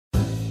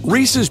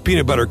Reese's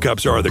peanut butter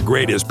cups are the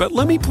greatest, but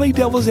let me play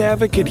devil's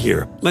advocate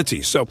here. Let's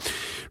see. So,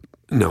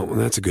 no,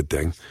 that's a good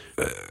thing.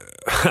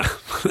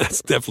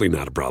 That's definitely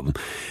not a problem.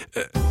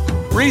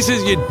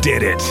 Reese's, you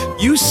did it.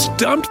 You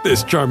stumped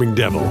this charming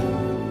devil.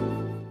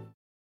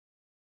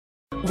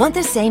 Want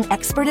the same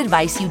expert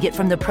advice you get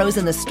from the pros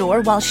in the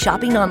store while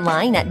shopping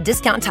online at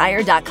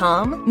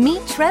DiscountTire.com?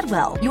 Meet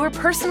Treadwell, your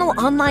personal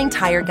online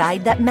tire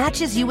guide that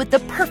matches you with the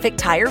perfect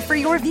tire for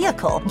your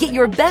vehicle. Get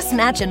your best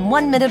match in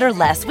 1 minute or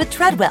less with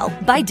Treadwell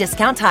by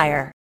Discount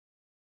Tire.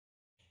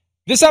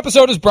 This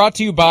episode is brought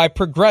to you by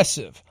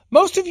Progressive.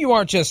 Most of you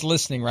aren't just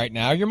listening right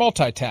now, you're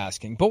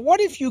multitasking. But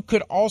what if you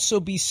could also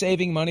be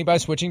saving money by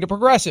switching to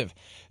Progressive?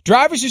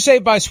 Drivers who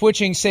save by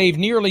switching save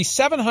nearly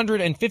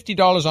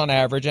 $750 on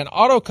average, and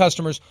auto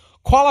customers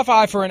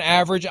qualify for an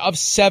average of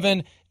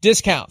 7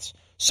 discounts.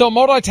 So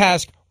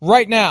multitask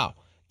right now.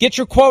 Get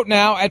your quote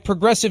now at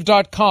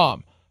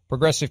Progressive.com.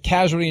 Progressive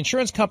Casualty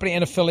Insurance Company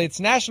and affiliates,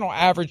 national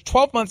average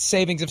 12-month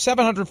savings of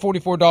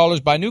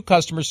 $744 by new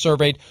customers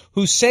surveyed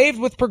who saved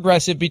with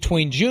Progressive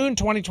between June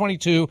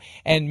 2022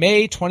 and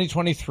May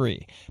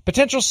 2023.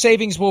 Potential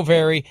savings will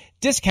vary.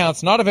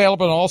 Discounts not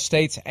available in all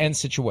states and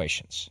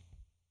situations.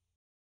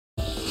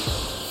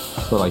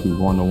 I feel like he's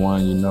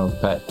one-to-one,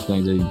 Pat,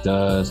 things that he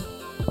does,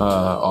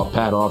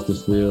 Pat off the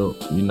field,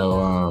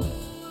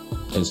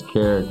 his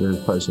character,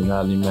 his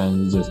personality,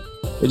 man,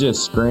 it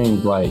just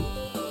screams like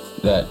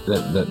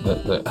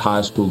that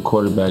high school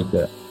quarterback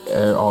that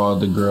all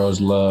the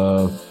girls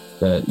love,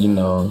 that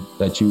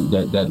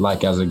that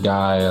like as a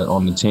guy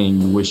on the team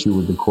you wish you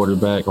were the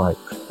quarterback. Like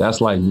that's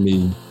like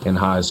me in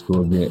high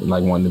school,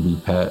 like wanting to be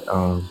Pat.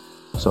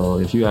 So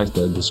if you ask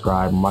to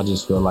describe him, I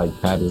just feel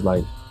like Pat is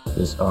like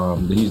this.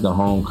 He's the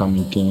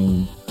homecoming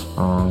king.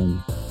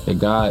 The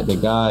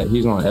guy,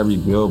 he's on every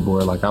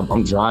billboard. Like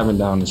I'm driving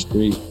down the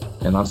street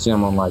and I see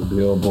him on like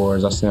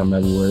billboards. I see him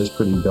everywhere. It's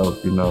pretty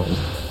dope,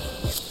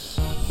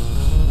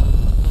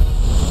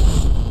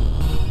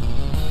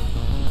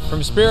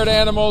 From spirit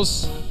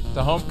animals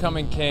to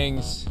homecoming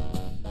kings,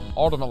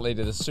 ultimately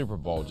to the Super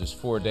Bowl, just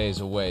 4 days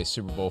away,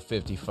 Super Bowl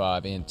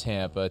 55 in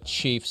Tampa.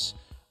 Chiefs,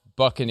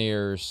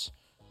 Buccaneers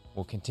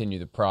will continue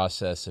the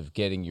process of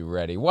getting you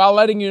ready while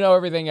letting you know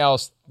everything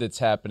else that's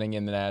happening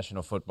in the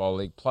National Football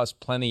League, plus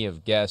plenty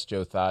of guests.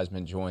 Joe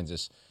Theismann joins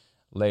us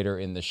later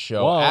in the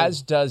show,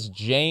 as does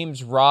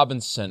James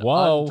Robinson,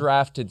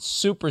 undrafted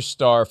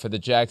superstar for the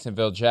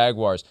Jacksonville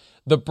Jaguars.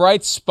 The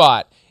bright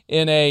spot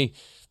in a...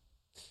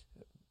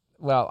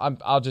 Well,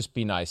 I'll just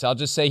be nice. I'll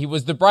just say he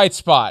was the bright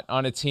spot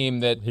on a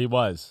team that... He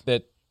was.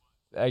 That,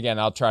 again,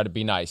 I'll try to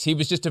be nice. He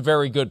was just a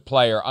very good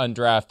player,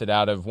 undrafted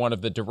out of one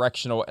of the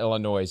directional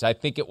Illinois. I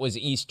think it was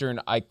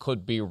Eastern. I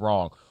could be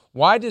wrong.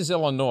 Why does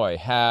Illinois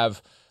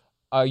have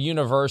a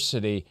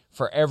university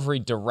for every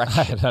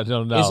direction? I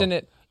don't know. Isn't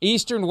it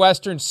Eastern,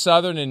 Western,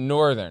 Southern, and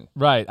Northern?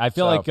 Right. I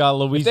feel like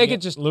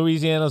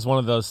Louisiana's one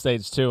of those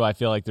states, too. I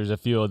feel like there's a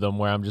few of them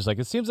where I'm just like,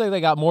 it seems like they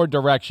got more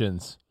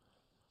directions.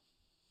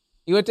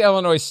 You went to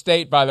Illinois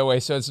State, by the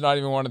way, so it's not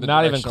even one of the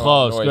Not even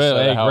close. Illinois,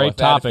 Good. so great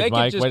topic,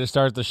 Mike. Way to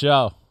start the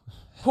show.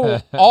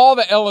 Pull all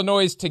the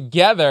Illinois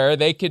together,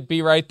 they could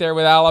be right there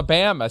with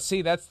Alabama.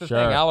 See, that's the thing.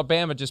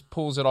 Alabama just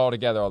pulls it all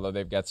together, although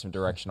they've got some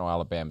directional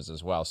Alabamas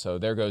as well. So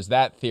there goes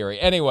that theory.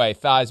 Anyway,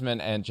 Theismann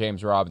and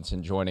James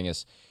Robinson joining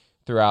us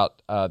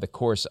throughout the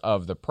course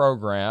of the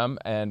program.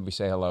 And we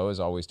say hello, as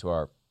always, to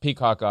our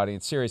Peacock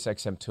audience, Sirius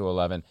XM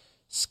 211.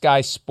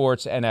 Sky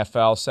Sports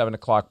NFL, 7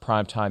 o'clock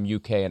primetime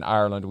UK and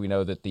Ireland. We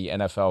know that the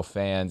NFL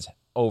fans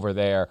over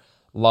there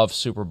love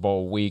Super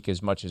Bowl week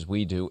as much as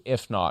we do,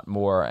 if not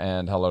more.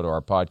 And hello to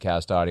our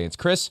podcast audience.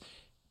 Chris,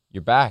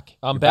 you're back.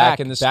 I'm you're back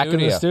in the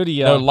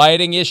studio. No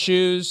lighting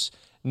issues,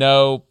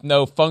 no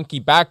funky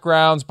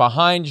backgrounds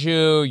behind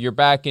you. You're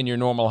back in your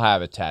normal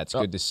habitat. It's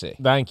good to see.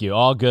 Thank you.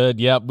 All good.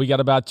 Yep, we got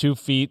about 2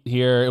 feet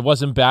here. It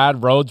wasn't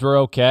bad. Roads were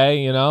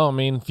okay,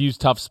 a few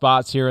tough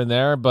spots here and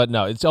there, but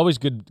no, it's always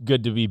good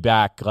to be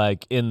back,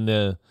 like in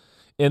the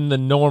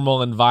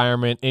normal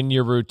environment, in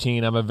your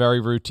routine. I'm a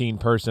very routine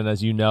person,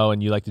 as you know,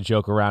 and you like to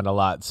joke around a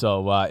lot,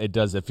 so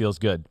it feels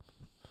good.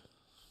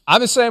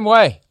 I'm the same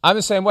way.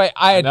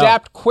 I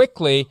adapt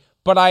quickly,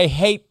 but I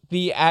hate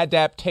the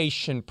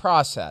adaptation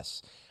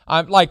process.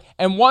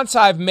 And once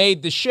I've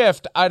made the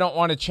shift, I don't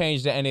want to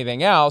change to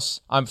anything else.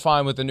 I'm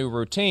fine with the new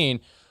routine,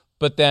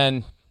 but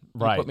then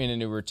you put me in a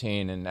new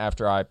routine, and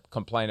after I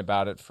complain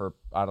about it for,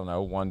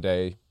 1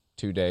 day,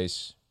 2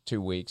 days,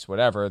 2 weeks,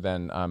 whatever,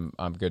 then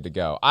I'm good to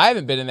go. I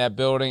haven't been in that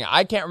building.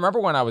 I can't remember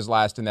when I was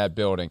last in that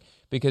building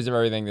because of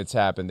everything that's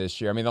happened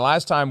this year. I mean, the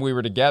last time we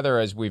were together,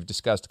 as we've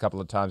discussed a couple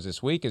of times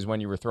this week, is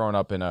when you were throwing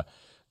up in a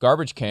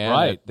garbage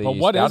can at the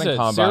scouting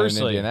combine in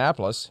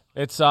Indianapolis.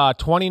 It's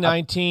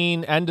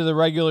 2019, end of the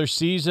regular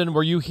season.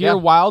 Were you here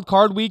wild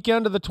card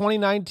weekend of the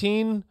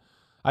 2019?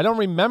 I don't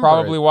remember.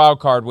 Probably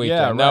wild card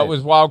weekend. Yeah, No, it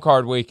was wild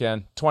card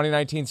weekend,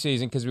 2019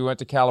 season, because we went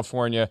to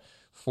California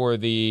for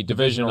the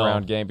divisional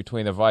round game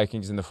between the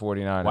Vikings and the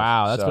 49ers.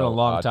 Wow, that's been a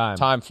long time.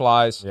 Time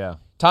flies. Yeah.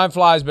 Time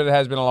flies, but it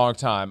has been a long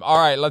time. All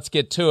right, let's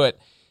get to it.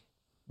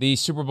 The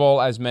Super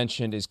Bowl, as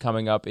mentioned, is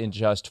coming up in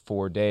just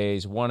 4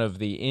 days. One of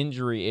the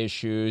injury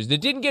issues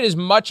that didn't get as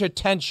much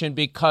attention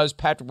because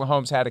Patrick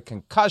Mahomes had a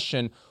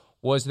concussion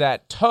was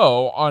that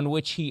toe on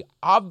which he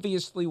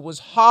obviously was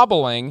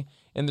hobbling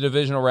in the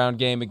divisional round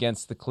game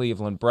against the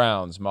Cleveland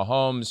Browns.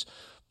 Mahomes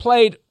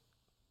played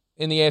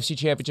in the AFC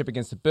Championship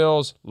against the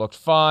Bills, looked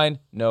fine,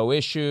 no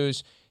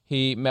issues.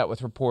 He met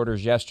with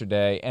reporters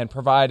yesterday and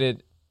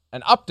provided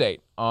an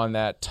update on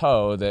that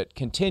toe that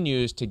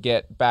continues to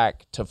get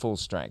back to full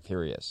strength.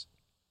 Here he is.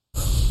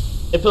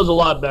 It feels a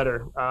lot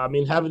better.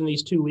 Having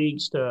these 2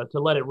 weeks to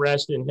let it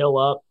rest and heal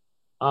up,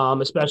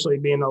 especially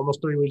being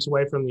almost 3 weeks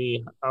away from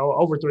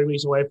over 3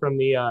 weeks away from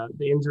the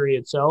injury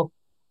itself.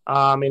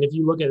 And if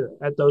you look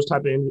at those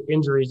type of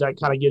injuries, that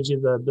kind of gives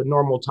you the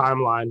normal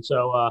timeline.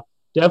 So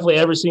definitely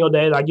every single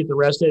day that I get to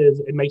rest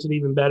it makes it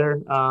even better.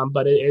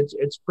 But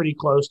it's pretty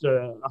close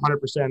to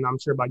 100%. I'm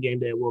sure by game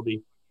day it will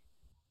be.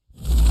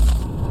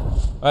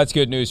 Well, that's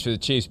good news for the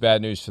Chiefs,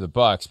 bad news for the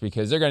Bucs,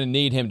 because they're going to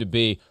need him to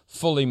be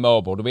fully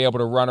mobile, to be able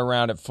to run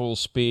around at full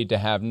speed, to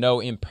have no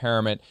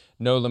impairment,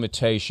 no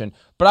limitation.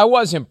 But I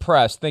was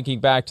impressed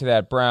thinking back to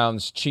that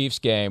Browns-Chiefs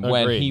game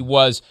when he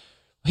was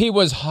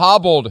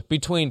hobbled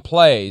between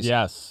plays.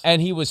 Yes.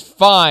 And he was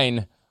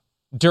fine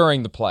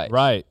during the play.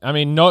 Right. I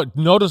mean,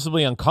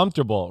 noticeably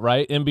uncomfortable,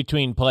 right, in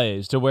between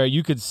plays, to where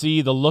you could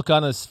see the look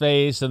on his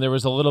face and there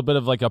was a little bit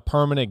of like a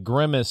permanent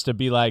grimace to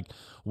be like,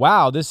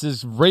 wow, this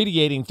is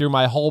radiating through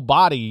my whole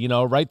body,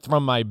 right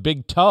from my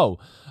big toe.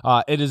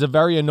 It is a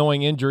very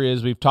annoying injury,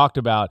 as we've talked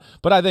about.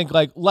 But I think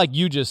like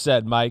you just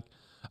said, Mike,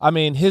 I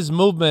mean, his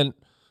movement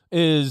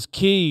is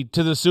key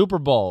to the Super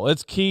Bowl.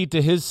 It's key to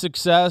his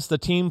success, the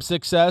team's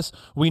success.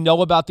 We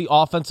know about the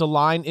offensive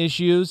line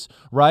issues,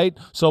 right?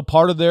 So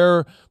part of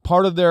their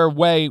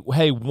way,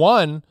 hey,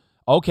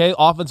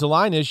 offensive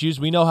line issues.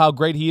 We know how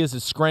great he is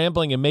at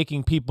scrambling and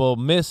making people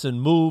miss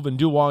and move and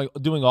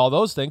doing all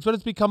those things, but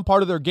it's become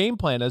part of their game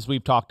plan, as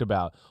we've talked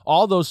about.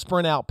 All those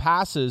sprint out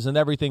passes and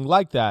everything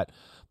like that.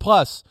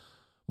 Plus,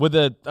 with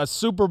a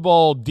Super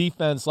Bowl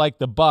defense like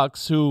the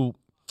Bucs, who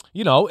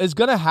is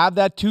going to have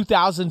that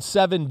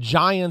 2007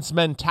 Giants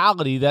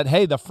mentality that,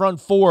 hey, the front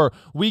four,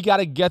 we got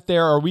to get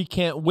there or we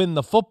can't win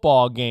the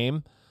football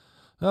game.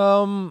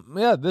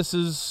 This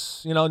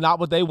is, not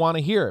what they want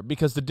to hear,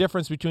 because the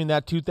difference between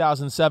that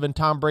 2007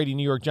 Tom Brady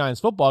New York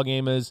Giants football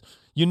game is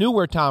you knew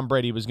where Tom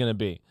Brady was going to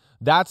be.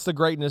 That's the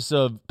greatness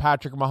of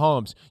Patrick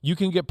Mahomes. You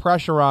can get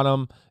pressure on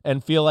him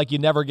and feel like you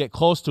never get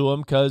close to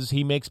him because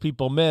he makes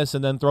people miss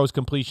and then throws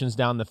completions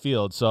down the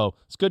field. So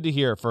it's good to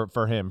hear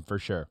for him, for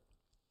sure.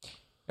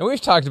 And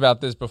we've talked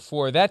about this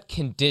before, that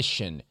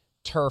condition,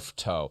 turf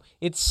toe.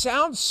 It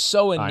sounds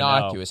so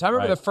innocuous. I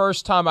remember the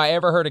first time I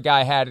ever heard a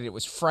guy had it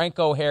was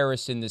Franco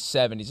Harris in the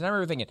 70s. And I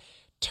remember thinking,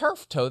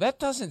 turf toe, that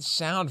doesn't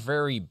sound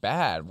very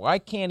bad. Why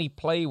can't he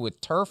play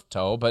with turf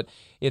toe? But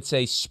it's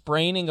a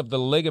spraining of the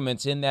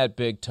ligaments in that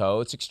big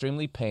toe. It's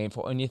extremely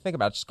painful. And you think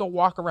about it, just go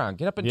walk around.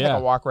 Get up and take a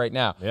walk right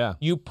now. Yeah.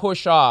 You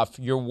push off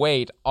your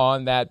weight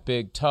on that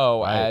big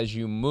toe as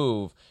you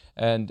move.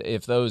 And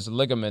if those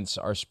ligaments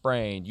are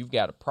sprained, you've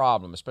got a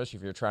problem, especially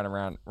if you're trying to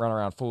run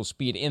around full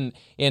speed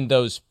in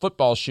those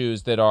football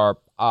shoes that are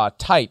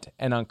tight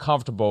and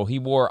uncomfortable. He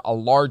wore a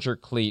larger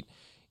cleat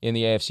in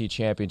the AFC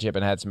Championship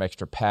and had some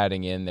extra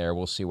padding in there.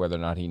 We'll see whether or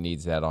not he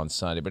needs that on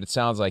Sunday. But it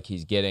sounds like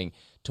he's getting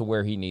to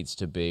where he needs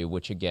to be,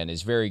 which, again,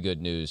 is very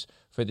good news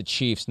for the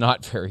Chiefs,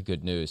 not very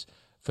good news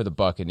for the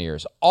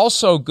Buccaneers.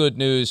 Also good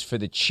news for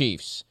the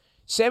Chiefs.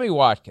 Sammy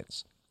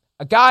Watkins,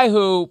 a guy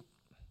who,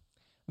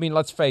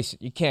 let's face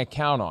it, you can't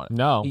count on him.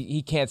 No.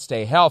 He can't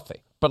stay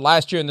healthy. But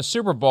last year in the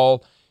Super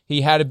Bowl,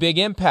 he had a big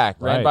impact.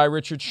 Ran by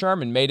Richard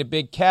Sherman, made a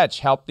big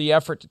catch, helped the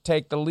effort to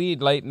take the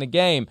lead late in the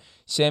game.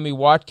 Sammy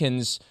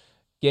Watkins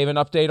gave an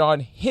update on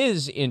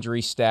his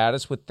injury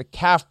status with the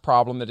calf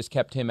problem that has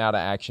kept him out of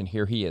action.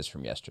 Here he is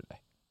from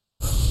yesterday.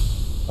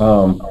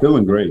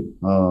 Feeling great,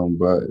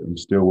 but I'm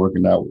still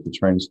working out with the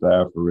training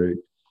staff for Rick.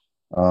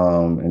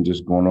 And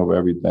just going over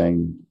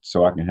everything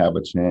so I can have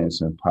a chance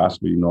and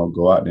possibly,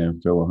 go out there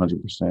and feel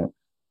 100%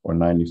 or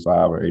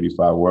 95 or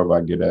 85, wherever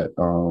I get at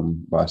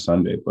by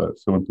Sunday. But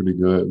feeling pretty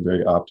good,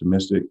 very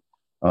optimistic,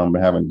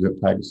 but having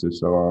good practices.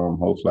 So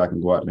hopefully I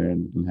can go out there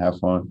and have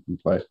fun and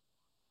play.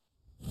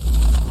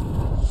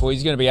 Well,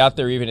 he's going to be out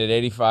there even at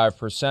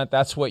 85%.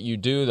 That's what you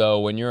do, though,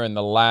 when you're in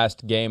the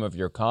last game of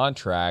your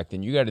contract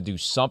and you got to do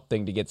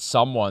something to get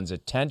someone's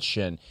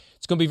attention.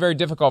 It's going to be very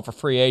difficult for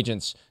free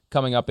agents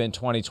coming up in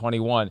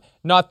 2021.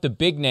 Not the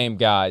big-name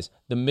guys,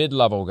 the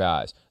mid-level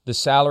guys. The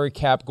salary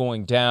cap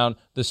going down.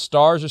 The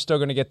stars are still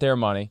going to get their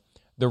money.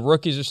 The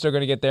rookies are still going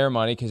to get their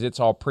money because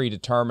it's all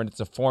predetermined. It's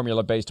a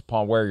formula based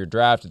upon where you're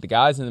drafted. The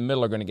guys in the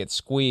middle are going to get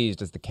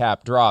squeezed as the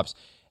cap drops.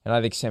 And I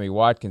think Sammy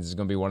Watkins is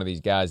going to be one of these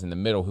guys in the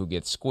middle who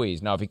gets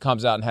squeezed. Now, if he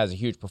comes out and has a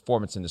huge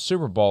performance in the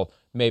Super Bowl,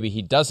 maybe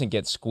he doesn't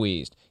get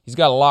squeezed. He's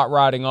got a lot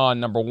riding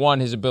on. Number one,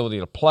 his ability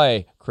to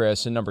play,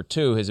 Chris, and number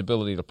two, his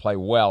ability to play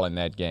well in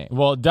that game.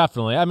 Well,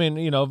 definitely.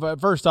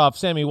 First off,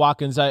 Sammy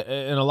Watkins,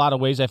 in a lot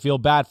of ways, I feel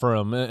bad for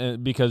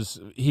him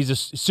because he's a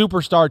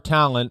superstar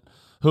talent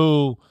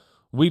who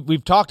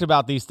we've talked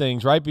about these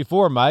things right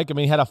before, Mike. I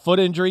mean, he had a foot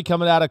injury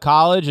coming out of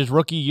college, his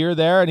rookie year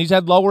there, and he's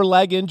had lower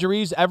leg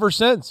injuries ever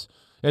since.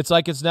 It's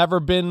like it's never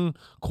been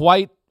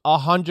quite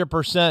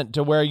 100%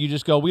 to where you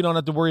just go, we don't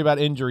have to worry about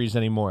injuries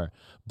anymore.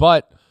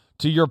 But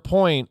to your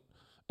point,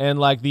 and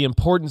like the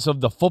importance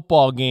of the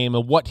football game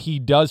and what he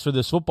does for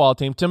this football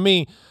team, to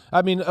me,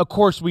 I mean, of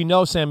course, we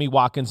know Sammy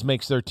Watkins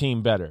makes their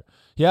team better.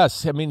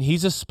 Yes, I mean,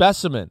 he's a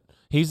specimen.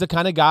 He's the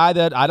kind of guy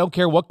that I don't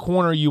care what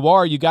corner you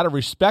are, you got to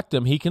respect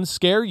him. He can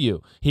scare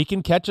you. He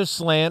can catch a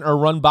slant or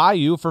run by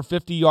you for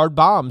 50-yard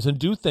bombs and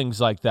do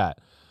things like that.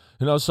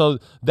 So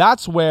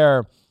that's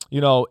where,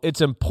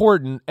 it's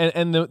important.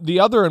 And the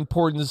other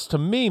importance to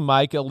me,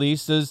 Mike, at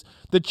least, is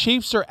the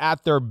Chiefs are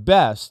at their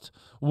best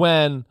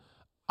when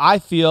I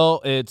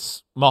feel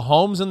it's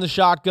Mahomes in the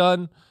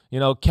shotgun,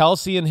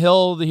 Kelsey and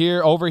Hill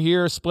over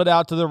here split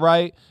out to the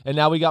right, and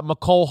now we got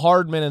McCole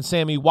Hardman and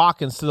Sammy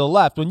Watkins to the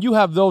left. When you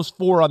have those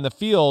four on the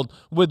field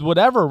with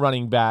whatever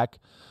running back,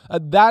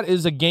 that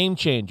is a game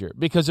changer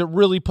because it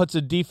really puts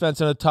a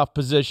defense in a tough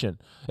position.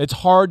 It's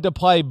hard to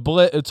play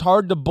It's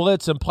hard to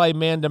blitz and play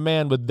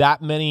man-to-man with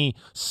that many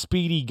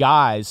speedy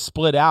guys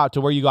split out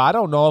to where you go, I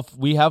don't know if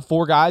we have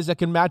four guys that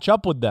can match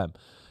up with them.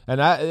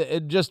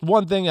 And just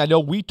one thing, I know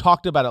we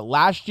talked about it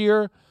last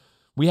year.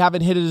 We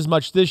haven't hit it as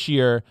much this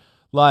year.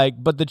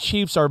 But the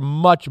Chiefs are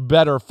much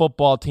better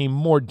football team,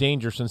 more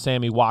dangerous than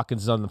Sammy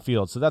Watkins is on the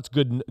field. So that's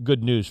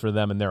good news for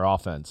them and their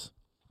offense.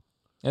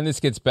 And this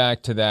gets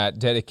back to that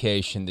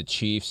dedication the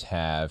Chiefs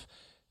have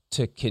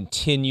to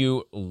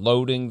continue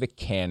loading the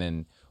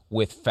cannon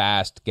with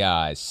fast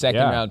guys.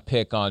 Second-round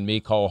pick on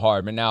Mecole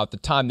Hardman. Now, at the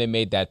time they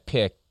made that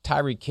pick,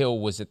 Tyreek Hill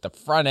was at the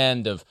front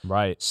end of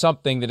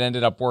something that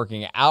ended up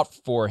working out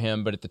for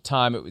him. But at the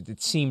time,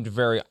 it seemed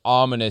very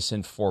ominous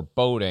and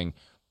foreboding,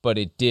 but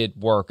it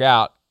did work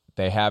out.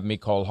 They have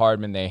Mecole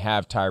Hardman, they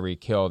have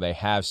Tyreek Hill, they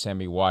have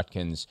Sammy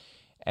Watkins.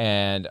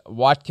 And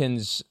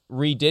Watkins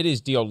redid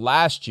his deal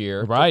last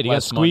year. Right, he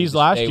got squeezed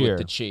last year with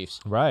the Chiefs.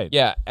 Right.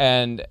 Yeah,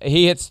 and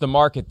he hits the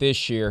market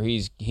this year.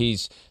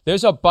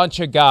 There's a bunch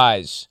of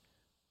guys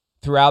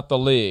throughout the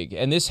league,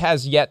 and this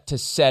has yet to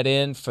set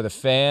in for the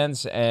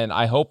fans, and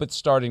I hope it's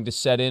starting to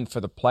set in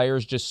for the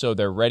players just so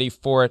they're ready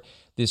for it.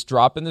 This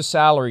drop in the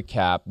salary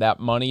cap,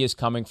 that money is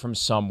coming from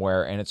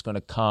somewhere, and it's going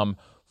to come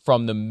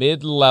from the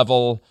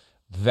mid-level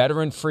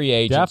veteran free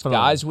agents,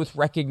 guys with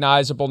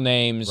recognizable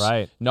names,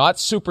 not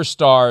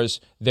superstars.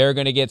 They're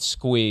going to get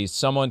squeezed.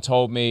 Someone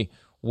told me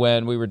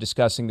when we were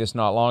discussing this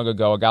not long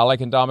ago, a guy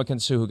like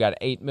Ndamukong Suh who got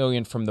 $8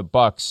 million from the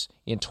Bucs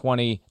in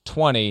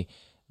 2020,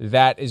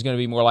 that is going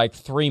to be more like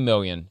 $3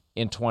 million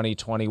in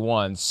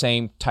 2021.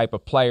 Same type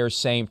of player,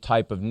 same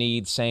type of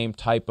need, same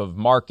type of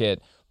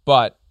market,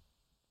 but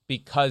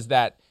because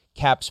that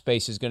cap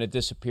space is going to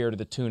disappear to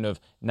the tune of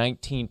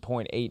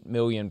 $19.8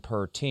 million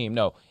per team.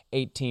 No,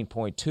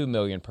 $18.2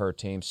 million per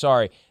team.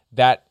 Sorry,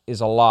 that is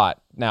a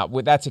lot. Now,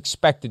 that's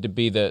expected to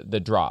be the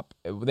drop.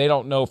 They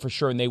don't know for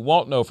sure, and they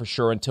won't know for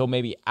sure until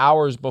maybe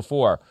hours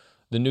before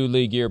the new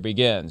league year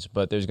begins.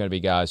 But there's going to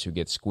be guys who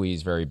get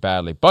squeezed very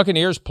badly.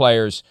 Buccaneers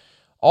players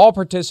all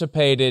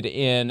participated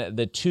in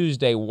the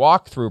Tuesday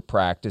walkthrough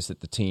practice that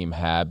the team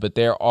had, but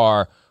there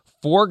are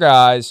four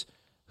guys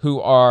who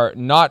are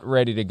not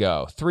ready to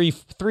go. Three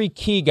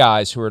key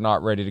guys who are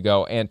not ready to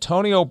go.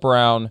 Antonio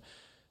Brown,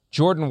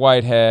 Jordan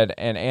Whitehead,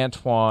 and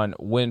Antoine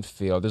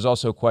Winfield. There's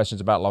also questions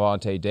about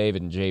Lavonte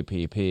David and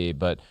JPP,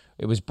 but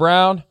it was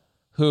Brown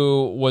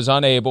who was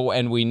unable,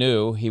 and we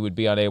knew he would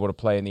be unable to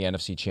play in the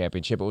NFC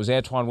Championship. It was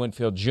Antoine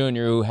Winfield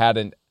Jr. who had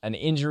an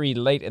injury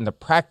late in the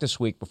practice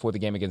week before the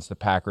game against the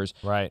Packers,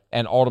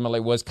 and ultimately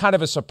was kind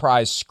of a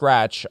surprise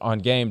scratch on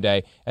game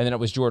day. And then it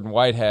was Jordan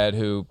Whitehead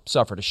who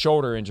suffered a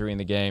shoulder injury in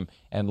the game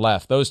and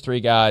left. Those three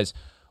guys,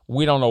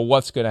 we don't know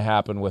what's going to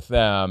happen with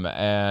them.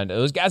 And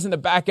those guys in the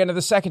back end of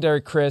the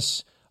secondary,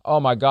 Chris, oh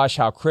my gosh,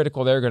 how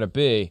critical they're going to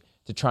be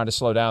to trying to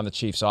slow down the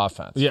Chiefs'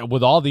 offense. Yeah,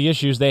 with all the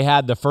issues they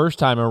had the first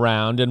time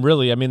around, and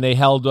really, I mean, they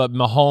held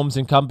Mahomes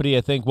and company,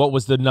 I think, what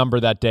was the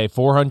number that day?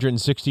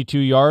 462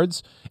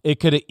 yards? It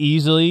could have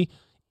easily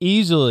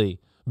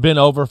been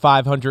over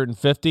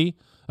 550.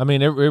 I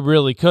mean, it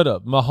really could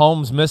have.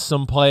 Mahomes missed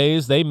some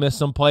plays. They missed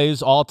some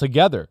plays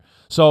altogether.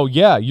 So,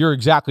 yeah, you're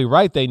exactly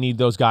right. They need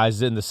those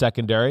guys in the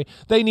secondary.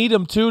 They need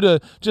them, too,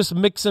 to just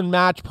mix and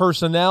match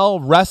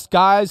personnel, rest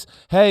guys.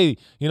 Hey,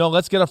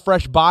 let's get a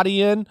fresh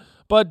body in.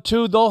 But,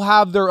 two, they'll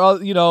have their,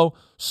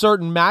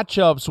 certain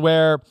matchups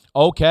where,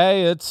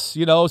 okay, it's,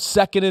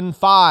 2nd and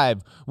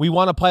 5. We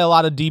want to play a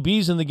lot of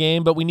DBs in the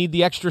game, but we need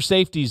the extra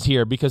safeties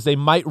here because they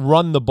might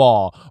run the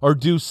ball or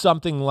do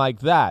something like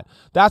that.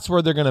 That's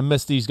where they're going to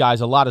miss these guys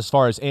a lot as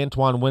far as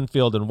Antoine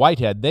Winfield and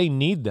Whitehead. They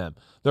need them.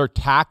 They're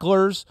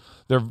tacklers.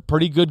 They're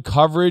pretty good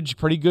coverage,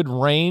 pretty good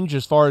range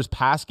as far as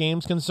pass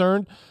game's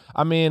concerned.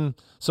 I mean,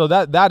 so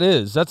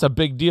that's a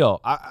big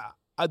deal.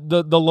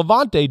 The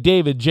Lavonte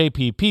David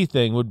JPP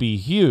thing would be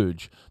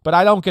huge, but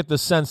I don't get the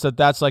sense that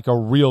that's like a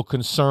real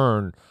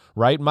concern,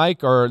 right,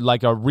 Mike? Or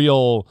like a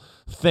real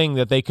thing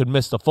that they could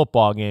miss the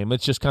football game.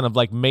 It's just kind of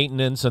like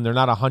maintenance, and they're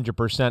not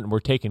 100%, and we're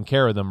taking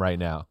care of them right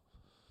now.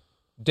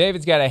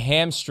 David's got a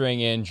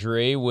hamstring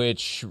injury,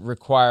 which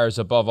requires,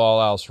 above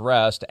all else,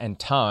 rest and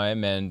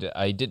time, and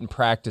he didn't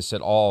practice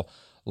at all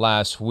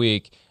last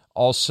week.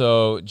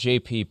 Also,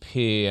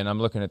 JPP, and I'm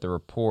looking at the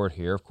report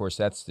here. Of course,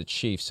 that's the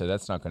Chiefs, so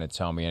that's not going to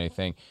tell me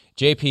anything.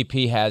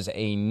 JPP has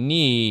a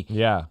knee.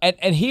 Yeah.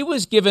 And he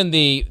was given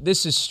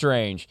this is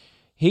strange.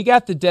 He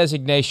got the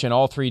designation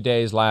all 3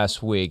 days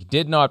last week,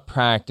 did not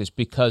practice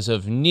because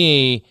of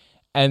knee,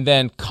 and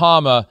then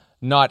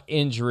not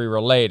injury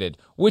related,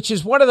 which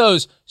is one of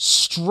those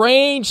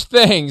strange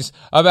things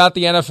about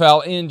the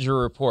NFL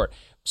injury report.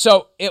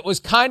 So it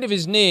was kind of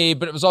his knee,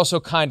 but it was also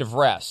kind of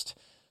rest.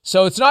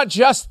 So it's not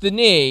just the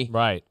knee.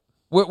 Right.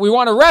 We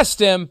want to rest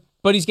him,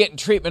 but he's getting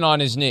treatment on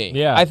his knee.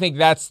 Yeah. I think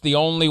that's the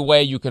only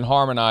way you can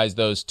harmonize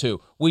those two.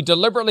 We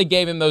deliberately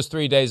gave him those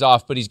 3 days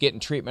off, but he's getting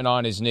treatment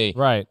on his knee.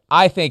 Right.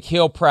 I think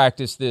he'll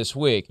practice this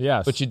week.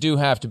 Yes. But you do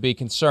have to be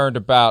concerned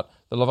about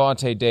the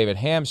Lavonte David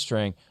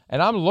hamstring.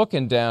 And I'm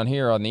looking down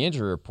here on the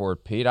injury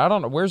report, Pete. I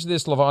don't know, where's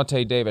this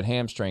Lavonte David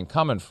hamstring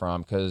coming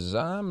from? Because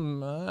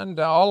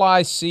all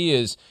I see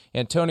is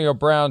Antonio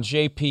Brown,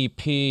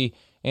 JPP,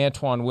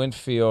 Antoine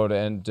Winfield,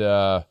 and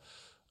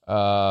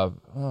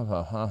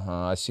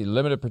I see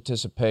limited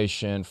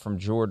participation from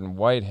Jordan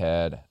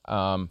Whitehead.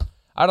 I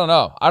don't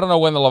know. I don't know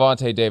when the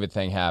Lavonte David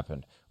thing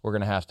happened. We're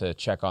going to have to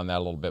check on that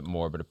a little bit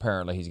more, but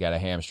apparently he's got a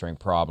hamstring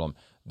problem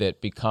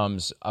that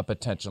becomes a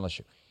potential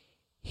issue.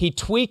 He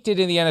tweaked it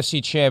in the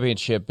NFC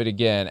Championship, but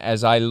again,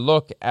 as I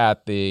look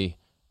at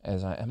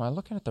am I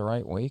looking at the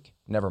right week?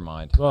 Never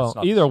mind. Well,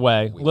 either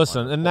way,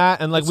 listen,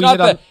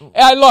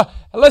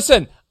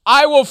 listen,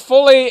 I will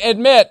fully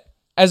admit,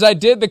 as I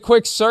did the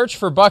quick search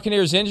for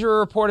Buccaneers injury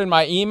report in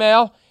my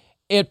email,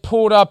 it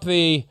pulled up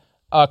the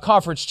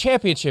conference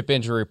championship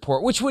injury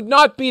report, which would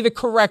not be the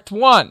correct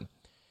one.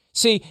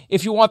 See,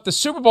 if you want the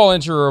Super Bowl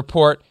injury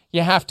report,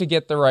 you have to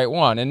get the right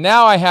one. And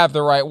now I have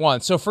the right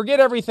one. So forget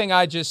everything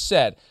I just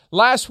said.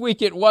 Last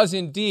week it was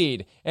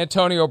indeed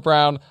Antonio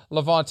Brown,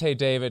 Lavonte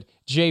David,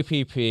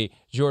 JPP,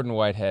 Jordan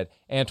Whitehead,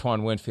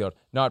 Antoine Winfield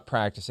not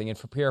practicing. And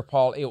for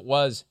Pierre-Paul, it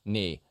was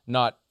knee,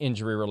 not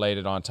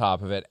injury-related on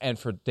top of it. And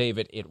for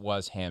David, it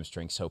was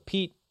hamstring. So,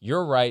 Pete,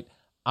 you're right.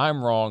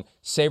 I'm wrong.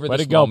 Savor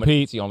this moment.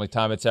 Pete. It's the only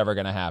time it's ever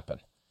going to happen.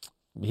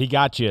 He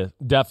got you,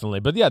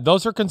 definitely. But, yeah,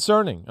 those are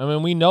concerning. I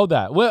mean, we know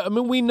that.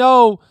 We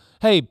know,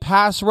 hey,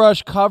 pass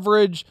rush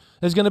coverage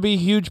is going to be a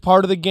huge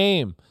part of the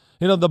game.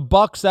 You know, the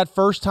Bucs that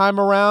first time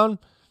around,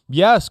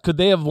 yes, could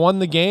they have won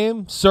the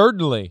game?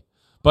 Certainly.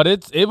 But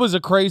it was a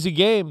crazy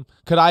game.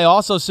 Could I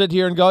also sit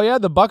here and go, yeah,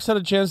 the Bucs had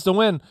a chance to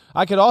win?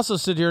 I could also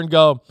sit here and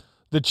go,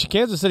 the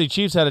Kansas City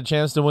Chiefs had a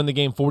chance to win the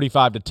game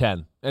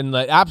 45-10 and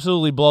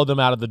absolutely blow them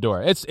out of the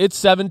door. It's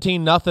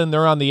 17-0.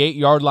 They're on the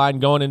 8-yard line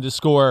going in to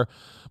score.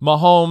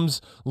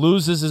 Mahomes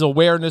loses his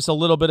awareness a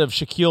little bit of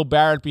Shaquille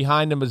Barrett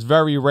behind him. It's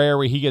very rare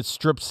where he gets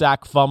strip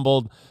sack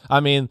fumbled.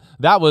 I mean,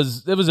 it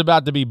was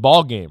about to be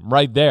ball game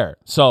right there.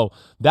 So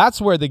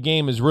that's where the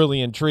game is really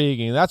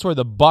intriguing. That's where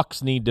the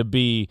Bucs need to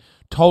be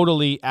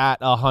totally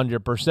at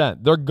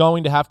 100%. They're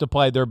going to have to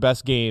play their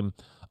best game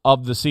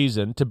of the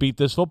season to beat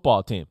this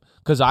football team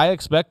because I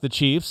expect the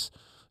Chiefs,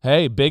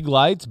 hey, big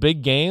lights,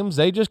 big games,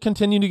 they just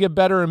continue to get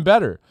better and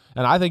better.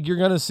 And I think you're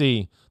going to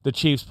see the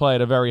Chiefs play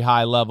at a very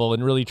high level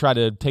and really try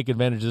to take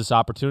advantage of this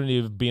opportunity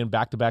of being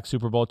back-to-back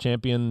Super Bowl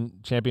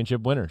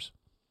championship winners.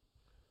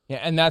 Yeah,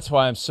 and that's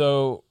why I'm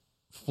so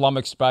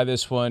flummoxed by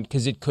this one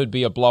because it could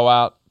be a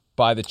blowout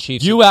by the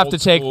Chiefs. You have to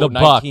take the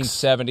Bucs.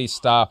 1970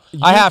 style.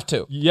 I have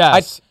to.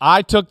 Yes.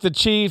 I took the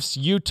Chiefs.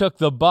 You took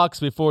the Bucs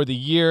before the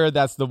year.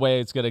 That's the way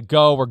it's going to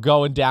go. We're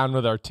going down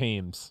with our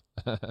teams.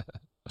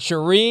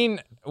 Shireen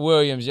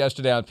Williams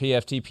yesterday on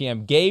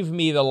PFTPM gave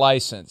me the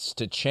license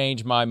to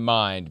change my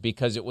mind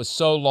because it was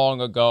so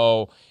long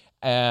ago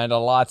and a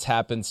lot's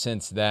happened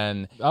since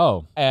then.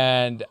 Oh.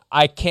 And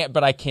I can't do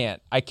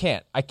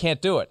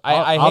it.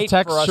 I'll hate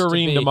text for us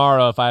Shireen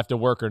tomorrow if I have to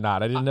work or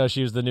not. I didn't know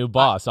she was the new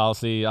boss. I'll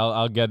see.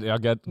 I'll get.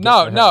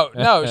 No.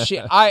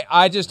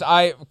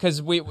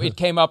 Because it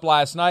came up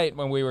last night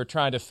when we were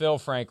trying to fill,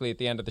 frankly, at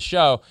the end of the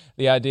show,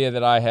 the idea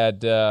that I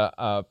had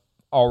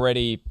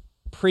already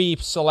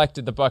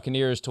pre-selected the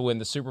Buccaneers to win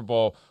the Super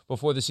Bowl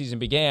before the season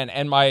began.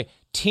 And my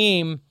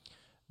team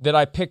that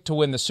I picked to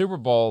win the Super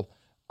Bowl,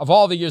 of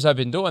all the years I've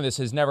been doing this,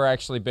 has never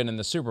actually been in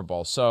the Super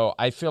Bowl. So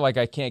I feel like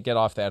I can't get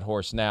off that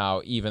horse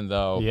now, even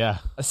though... Yeah.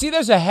 See,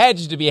 there's a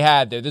hedge to be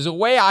had there. There's a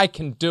way I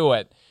can do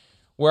it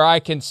where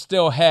I can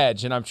still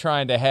hedge, and I'm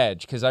trying to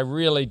hedge because I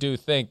really do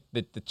think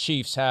that the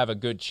Chiefs have a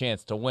good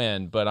chance to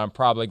win, but I'm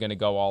probably going to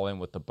go all in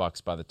with the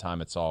Bucs by the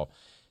time it's all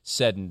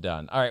said and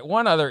done. All right,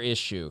 one other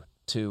issue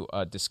to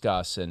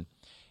discuss, and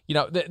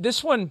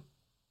this one,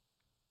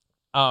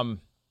 I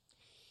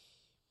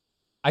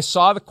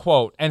saw the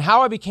quote, and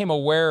how I became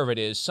aware of it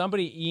is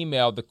somebody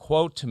emailed the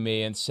quote to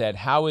me and said,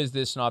 how is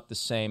this not the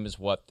same as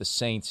what the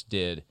Saints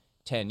did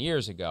 10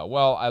 years ago?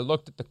 Well, I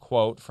looked at the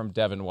quote from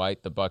Devin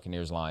White, the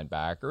Buccaneers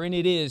linebacker, and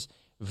it is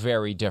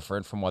very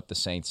different from what the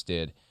Saints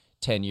did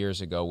 10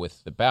 years ago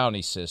with the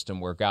bounty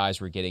system, where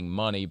guys were getting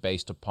money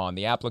based upon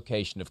the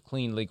application of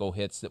clean legal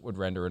hits that would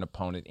render an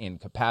opponent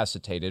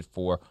incapacitated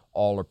for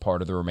all or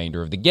part of the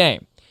remainder of the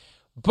game.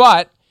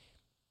 But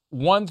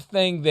one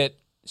thing that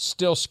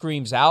still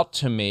screams out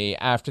to me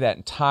after that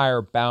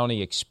entire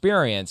bounty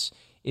experience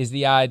is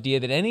the idea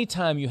that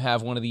anytime you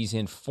have one of these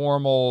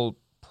informal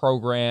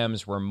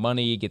programs where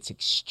money gets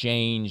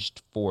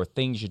exchanged for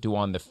things you do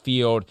on the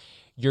field,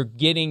 you're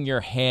getting your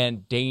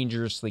hand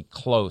dangerously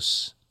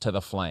close to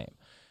the flame.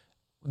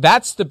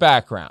 That's the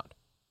background.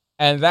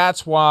 And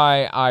that's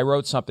why I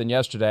wrote something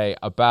yesterday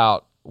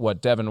about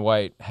what Devin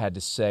White had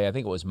to say, I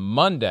think it was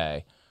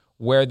Monday,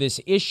 where this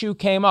issue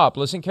came up.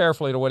 Listen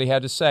carefully to what he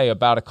had to say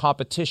about a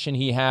competition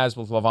he has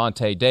with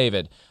Lavonte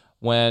David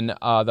when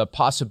the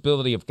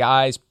possibility of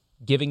guys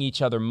giving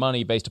each other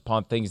money based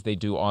upon things they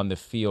do on the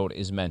field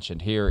is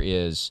mentioned. Here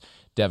is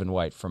Devin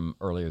White from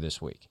earlier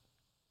this week.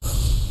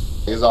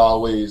 It's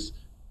always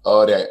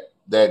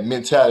that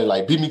mentality,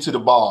 like beat me to the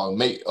ball,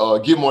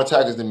 get more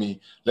tackles than me.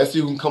 Let's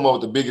see who can come up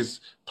with the biggest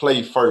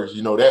play first.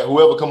 You know, that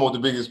whoever come up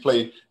with the biggest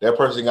play, that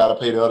person got to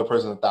pay the other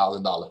person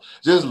 $1,000.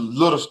 Just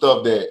little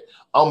stuff that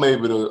I'm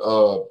able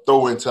to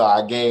throw into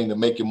our game to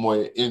make it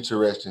more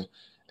interesting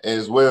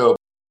as well.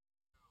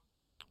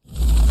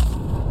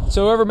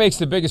 So whoever makes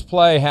the biggest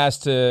play has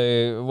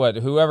to,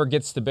 whoever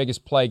gets the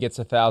biggest play gets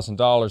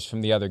 $1,000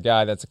 from the other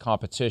guy. That's a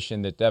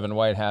competition that Devin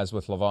White has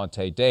with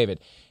Lavonte David.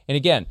 And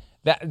again,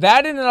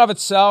 that in and of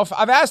itself,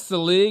 I've asked the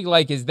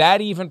league, is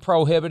that even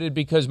prohibited?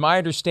 Because my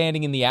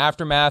understanding in the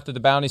aftermath of the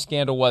bounty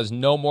scandal was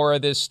no more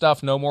of this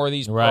stuff, no more of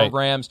these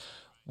programs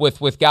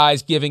with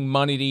guys giving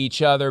money to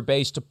each other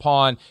based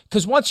upon,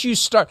 because once you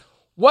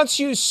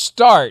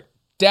start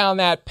down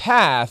that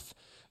path,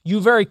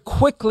 you very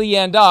quickly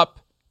end up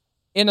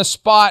in a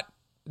spot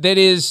that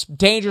is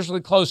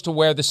dangerously close to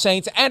where the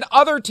Saints and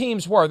other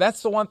teams were.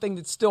 That's the one thing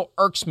that still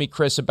irks me,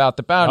 Chris, about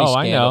the bounty scandal.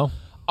 I know.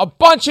 A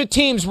bunch of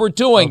teams were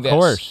doing this. Of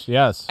course,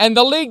 yes. And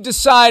the league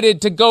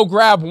decided to go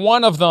grab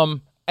one of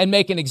them and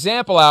make an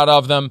example out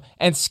of them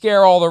and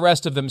scare all the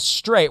rest of them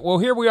straight. Well,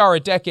 here we are a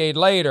decade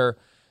later.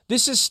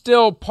 This is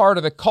still part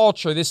of the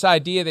culture, this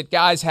idea that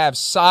guys have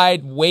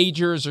side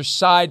wagers or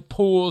side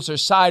pools or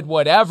side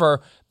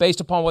whatever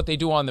based upon what they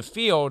do on the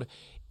field.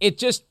 It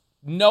just,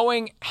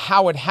 knowing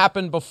how it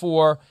happened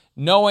before,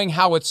 knowing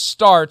how it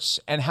starts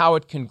and how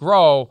it can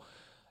grow,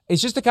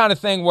 it's just the kind of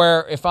thing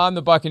where if I'm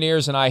the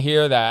Buccaneers and I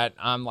hear that,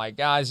 I'm like,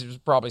 guys, it's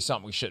probably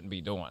something we shouldn't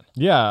be doing.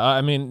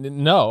 Yeah,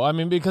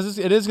 because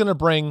it is going to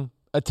bring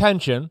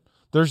attention.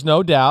 There's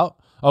no doubt.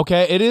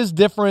 Okay, it is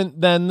different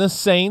than the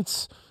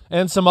Saints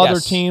and some other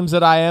teams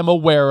that I am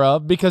aware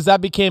of, because that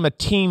became a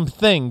team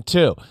thing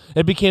too.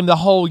 It became the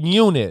whole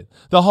unit,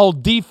 the whole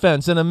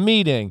defense in a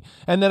meeting.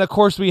 And then, of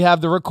course, we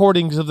have the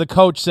recordings of the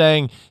coach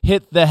saying,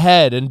 hit the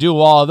head and do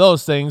all of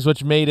those things,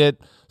 which made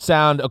it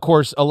sound, of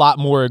course, a lot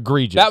more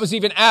egregious. That was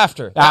even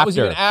after.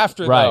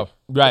 Though,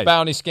 the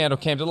bounty scandal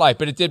came to light,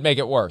 but it did make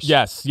it worse.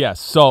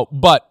 Yes. So,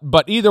 but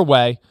either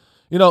way,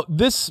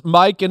 this,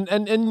 Mike,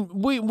 and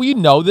we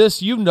know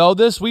this, you know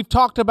this, we've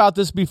talked about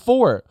this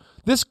before.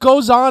 This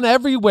goes on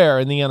everywhere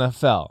in the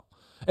NFL.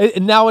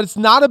 Now, it's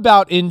not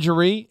about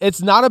injury. It's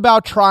not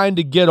about trying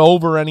to get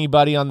over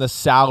anybody on the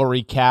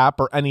salary cap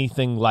or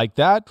anything like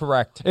that.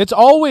 Correct. It's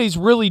always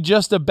really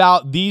just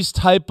about these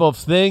type of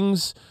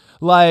things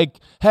like,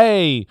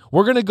 hey,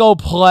 we're going to go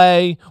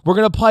play. We're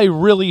going to play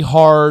really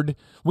hard.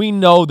 We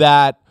know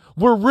that.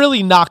 We're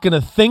really not going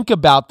to think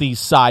about these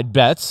side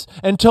bets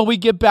until we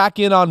get back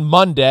in on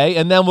Monday,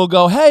 and then we'll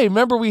go, hey,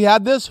 remember we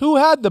had this? Who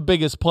had the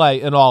biggest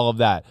play and all of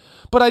that?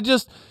 But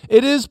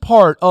it is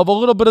part of a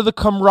little bit of the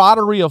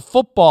camaraderie of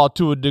football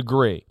to a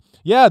degree.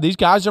 Yeah, these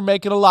guys are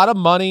making a lot of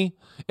money.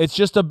 It's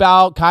just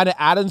about kind of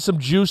adding some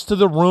juice to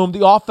the room.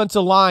 The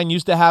offensive line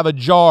used to have a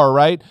jar,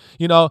 right?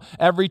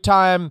 Every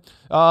time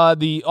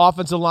the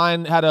offensive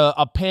line had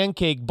a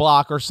pancake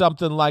block or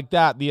something like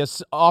that, the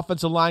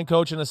offensive line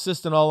coach and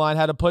assistant O-line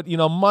had to put,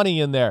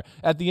 money in there.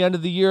 At the end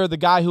of the year, the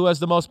guy who has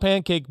the most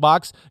pancake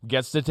blocks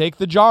gets to take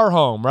the jar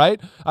home,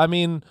 right?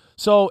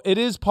 So it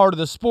is part of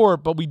the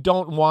sport, but we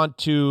don't want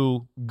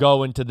to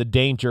go into the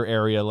danger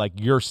area like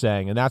you're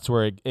saying, and that's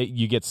where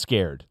you get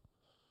scared.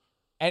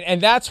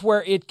 And that's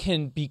where it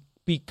can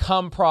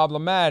become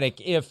problematic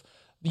if,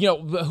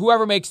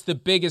 whoever makes the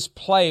biggest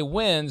play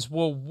wins.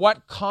 Well,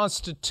 what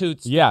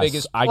constitutes the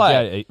biggest play?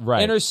 I get it.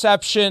 Right.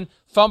 Interception,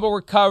 fumble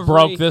recovery,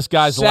 broke this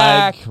guy's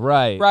sack,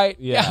 leg. Right.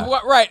 Yeah.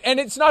 Right. And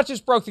it's not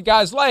just broke the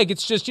guy's leg.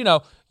 It's just,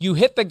 you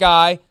hit the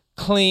guy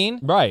clean.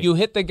 Right. You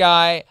hit the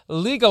guy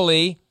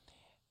legally,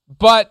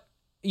 but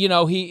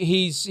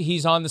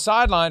he's on the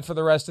sideline for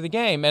the rest of the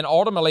game. And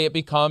ultimately it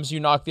becomes you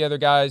knock the other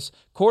guy's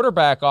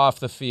quarterback off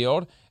the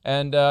field.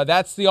 And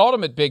that's the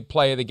ultimate big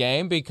play of the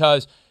game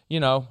because,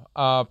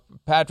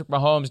 Patrick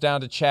Mahomes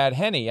down to Chad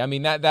Henne.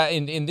 That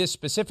in this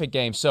specific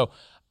game. So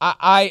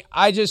I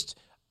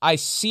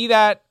see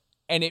that,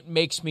 and it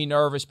makes me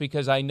nervous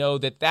because I know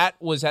that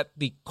was at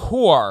the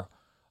core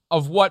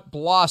of what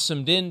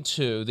blossomed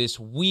into this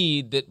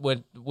weed that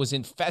was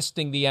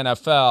infesting the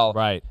NFL.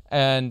 Right.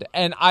 And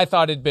I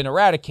thought it had been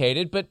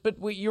eradicated, but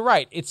you're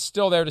right. It's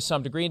still there to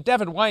some degree. And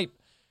Devin White,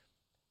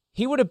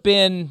 he would have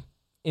been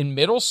in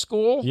middle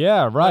school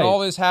when all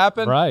this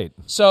happened. Right.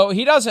 So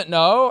he doesn't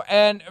know.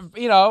 And,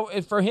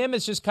 for him,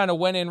 it's just kind of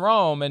when in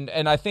Rome.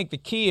 And I think the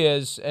key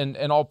is,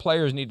 and all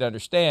players need to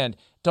understand,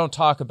 don't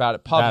talk about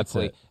it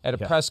publicly at a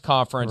press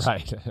conference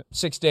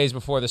 6 days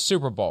before the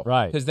Super Bowl.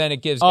 Right. Because then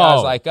it gives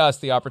guys like us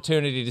the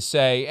opportunity to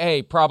say,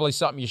 hey, probably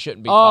something you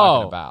shouldn't be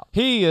talking about.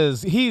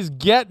 He's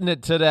getting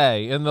it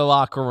today in the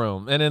locker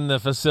room and in the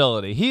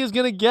facility. He is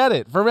going to get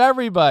it from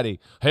everybody.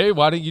 Hey,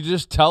 why don't you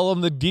just tell them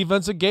the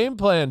defensive game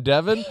plan,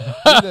 Devin?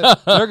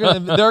 They're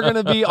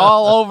gonna be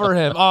all over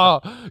him.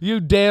 Oh, you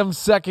damn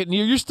second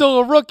year. You're still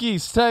a rookie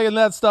saying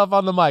that stuff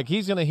on the mic.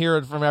 He's going to hear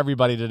it from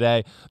everybody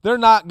today. They're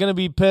not going to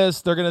be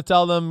pissed. They're going to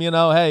tell them,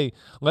 hey,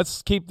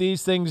 let's keep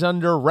these things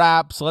under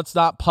wraps. Let's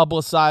not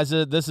publicize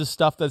it. This is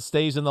stuff that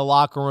stays in the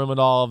locker room and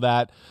all of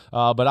that.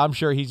 But I'm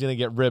sure he's going to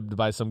get ribbed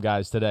by some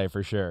guys today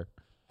for sure.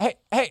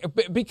 Hey,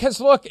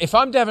 because look, if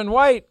I'm Devin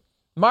White,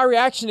 my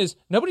reaction is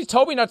nobody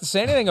told me not to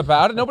say anything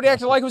about it. Nobody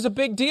acted like it was a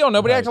big deal.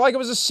 Nobody acted like it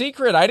was a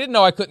secret. I didn't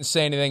know I couldn't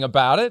say anything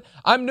about it.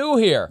 I'm new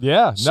here.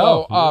 Yeah,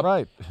 so, you're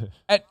right.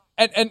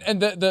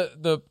 And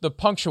the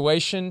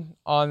punctuation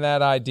on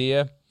that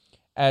idea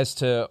as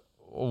to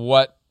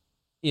what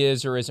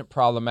is or isn't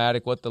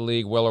problematic, what the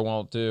league will or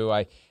won't do.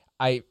 I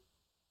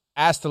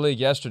asked the league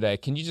yesterday,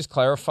 can you just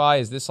clarify,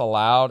 is this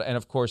allowed? And,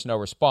 of course, no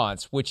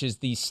response, which is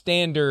the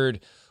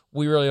standard,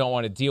 we really don't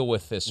want to deal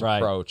with this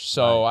approach.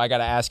 So I got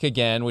to ask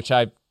again, which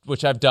I've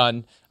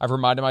done. I've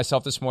reminded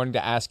myself this morning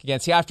to ask again.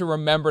 See, I have to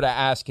remember to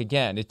ask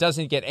again. It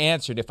doesn't get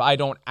answered if I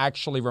don't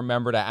actually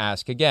remember to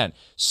ask again.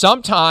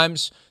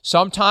 Sometimes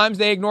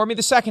they ignore me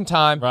the second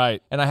time,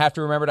 and I have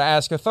to remember to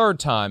ask a third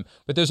time.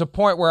 But there's a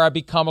point where I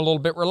become a little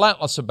bit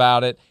relentless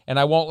about it, and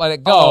I won't let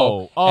it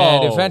go.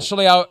 And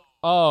eventually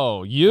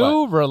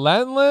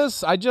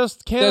relentless? I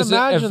just can't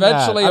imagine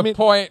eventually that. a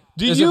point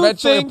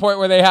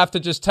where they have to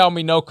just tell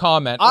me no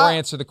comment or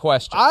answer the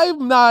question.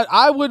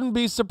 I wouldn't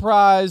be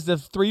surprised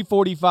if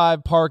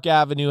 345 Park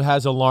Avenue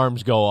has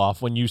alarms go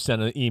off when you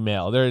send an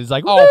email. There's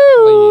like,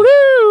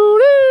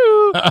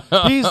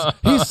 he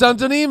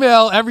sent an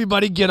email.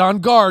 Everybody get on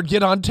guard,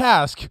 get on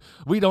task.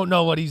 We don't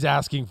know what he's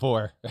asking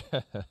for.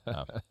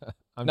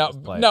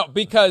 No,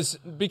 because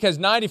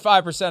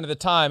 95% of the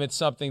time it's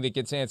something that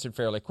gets answered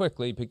fairly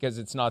quickly because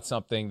it's not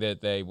something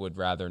that they would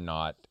rather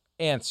not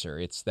answer.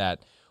 It's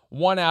that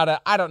 1 out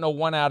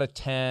of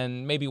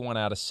 10, maybe 1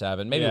 out of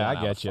 7, maybe 1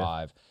 out of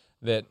 5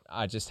 that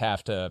I just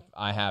have to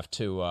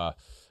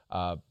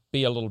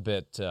be a little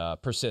bit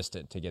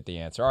persistent to get the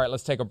answer. All right,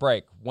 let's take a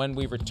break. When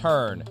we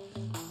return,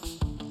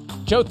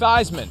 Joe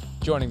Theismann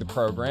joining the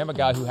program, a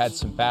guy who had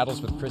some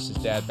battles with Chris's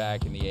dad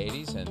back in the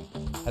 80s and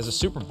has a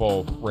Super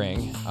Bowl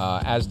ring,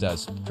 as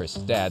does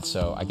Chris's dad,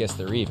 so I guess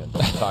they're even.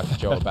 We'll talk to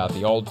Joe about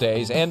the old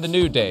days and the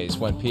new days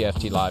when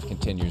PFT Live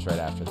continues right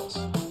after this.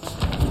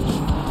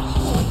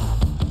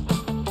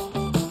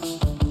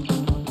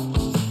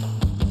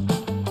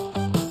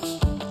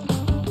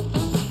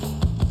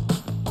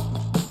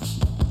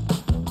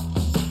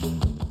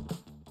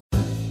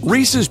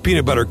 Reese's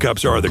Peanut Butter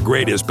Cups are the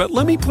greatest, but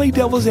let me play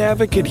devil's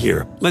advocate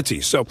here. Let's see.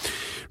 So,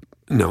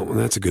 no,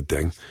 that's a good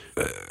thing.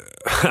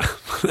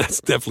 That's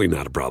definitely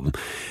not a problem.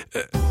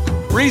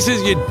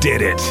 Reese's, you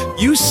did it.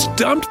 You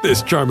stumped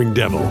this charming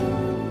devil.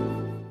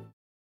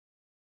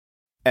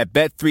 At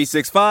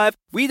Bet365,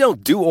 we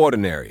don't do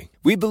ordinary.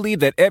 We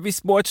believe that every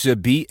sport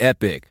should be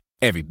epic.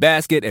 Every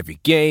basket, every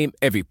game,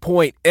 every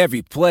point,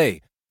 every play.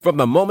 From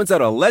the moments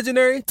that are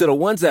legendary to the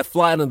ones that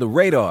fly under the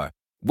radar.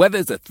 Whether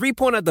it's a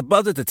three-pointer at the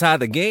buzzer to tie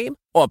the game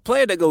or a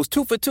player that goes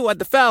 2 for 2 at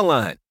the foul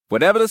line.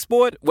 Whatever the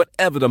sport,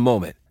 whatever the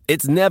moment.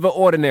 It's never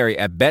ordinary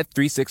at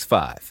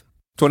Bet365.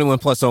 21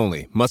 plus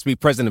only. Must be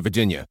present in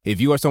Virginia. If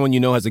you or someone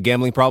you know has a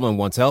gambling problem and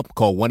wants help,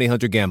 call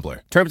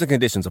 1-800-GAMBLER. Terms and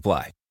conditions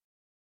apply.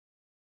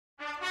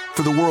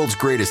 For the world's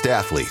greatest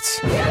athletes.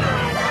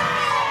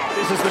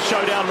 This is the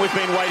showdown we've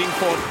been waiting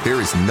for.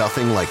 There is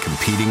nothing like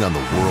competing on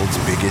the world's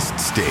biggest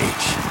stage.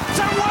 It's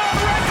a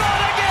world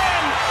record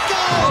again!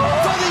 Gold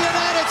for the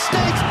United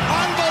States!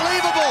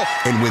 Unbelievable!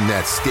 And when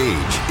that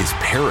stage is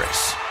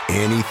Paris,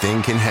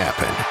 anything can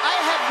happen. I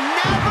have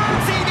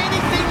never seen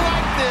anything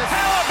like this.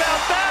 How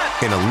about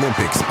that? An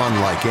Olympics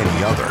unlike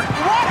any other.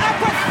 What a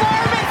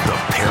performance! The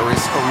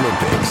Paris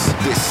Olympics,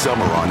 this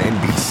summer on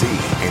NBC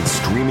and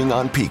streaming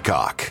on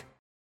Peacock.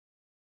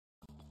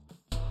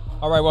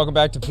 All right, welcome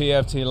back to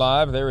PFT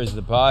Live. There is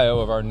the bio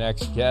of our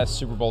next guest,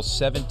 Super Bowl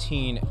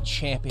 17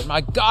 champion.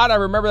 My God, I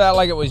remember that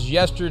like it was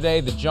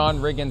yesterday. The John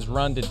Riggins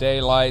run to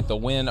daylight, the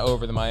win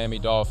over the Miami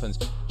Dolphins.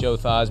 Joe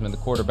Theismann, the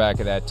quarterback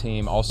of that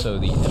team, also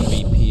the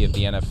MVP of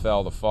the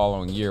NFL the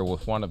following year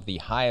with one of the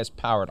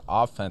highest-powered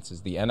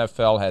offenses the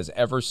NFL has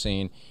ever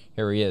seen.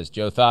 Here he is,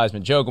 Joe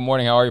Theismann. Joe, good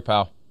morning. How are you,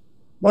 pal?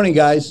 Morning,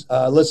 guys.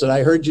 Listen,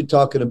 I heard you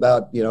talking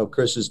about,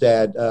 Chris's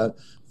dad.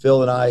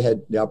 Phil and I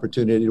had the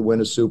opportunity to win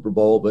a Super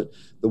Bowl, but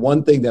the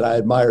one thing that I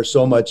admire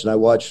so much, and I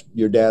watch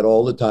your dad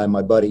all the time,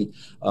 my buddy,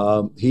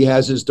 he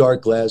has his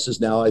dark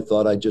glasses now. I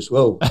thought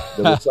the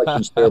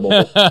reflection's terrible.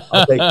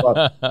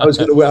 I was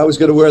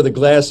going to wear the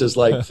glasses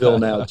like Phil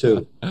now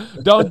too.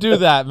 Don't do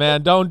that,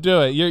 man. Don't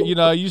do it.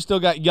 You still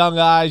got young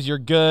eyes. You're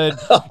good.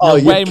 Oh,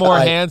 you're way more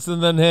handsome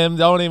than him.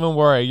 Don't even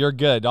worry. You're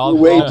good. You're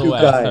way too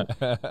kind.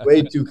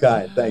 Way too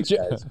kind. Thanks,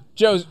 guys.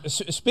 Joe,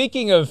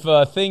 speaking of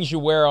things you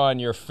wear on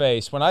your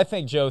face, when I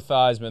think Joe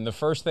Theismann, the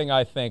first thing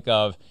I think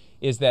of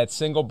is that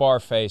single bar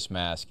face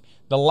mask.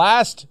 The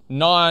last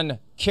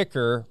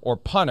non-kicker or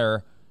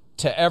punter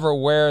to ever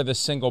wear the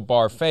single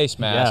bar face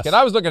mask. Yes. And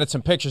I was looking at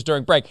some pictures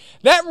during break.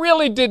 That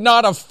really did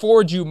not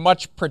afford you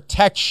much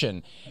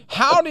protection.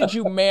 How did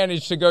you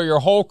manage to go your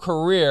whole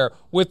career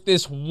with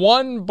this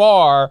one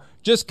bar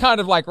just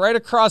kind of like right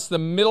across the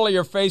middle of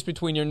your face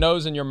between your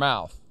nose and your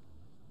mouth?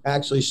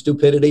 Actually,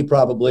 stupidity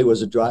probably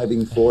was a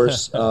driving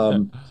force.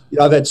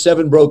 I've had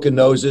 7 broken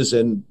noses,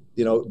 and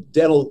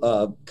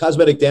dental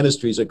cosmetic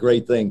dentistry is a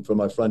great thing for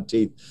my front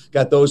teeth.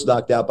 Got those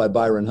knocked out by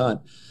Byron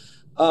Hunt.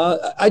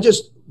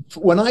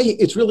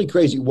 It's really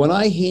crazy. When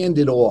I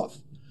handed off,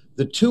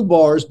 the 2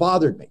 bars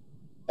bothered me.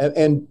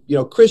 And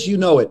Chris,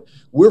 it.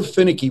 We're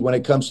finicky when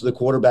it comes to the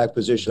quarterback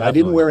position. Definitely.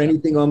 I didn't wear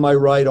anything on my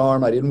right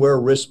arm. I didn't wear a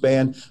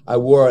wristband. I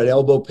wore an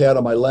elbow pad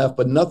on my left,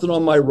 but nothing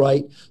on my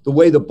right. The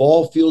way the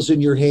ball feels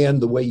in your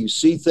hand, the way you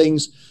see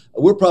things,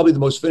 we're probably the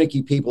most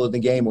finicky people in the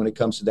game when it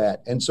comes to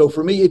that. And so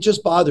for me, it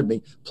just bothered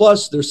me.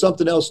 Plus, there's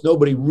something else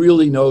nobody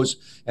really knows,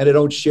 and I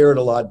don't share it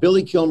a lot.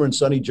 Billy Kilmer and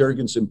Sonny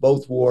Jurgensen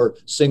both wore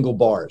single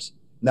bars.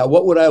 Now,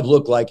 what would I have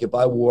looked like if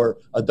I wore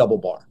a double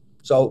bar?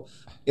 So,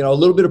 a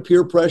little bit of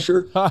peer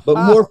pressure, but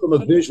more from a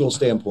visual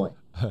standpoint.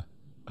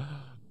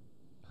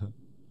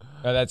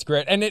 Oh, that's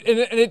great. And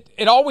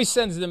it always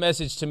sends the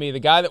message to me, the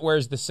guy that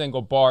wears the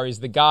single bar is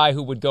the guy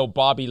who would go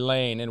Bobby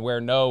Lane and wear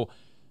no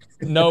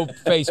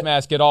face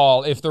mask at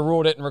all if the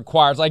rule didn't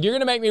require. It's like, you're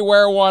going to make me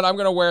wear one. I'm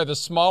going to wear the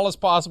smallest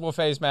possible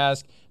face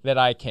mask that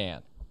I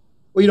can.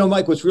 Well,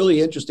 Mike, what's really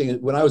interesting is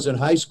when I was in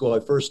high school, I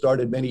first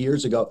started many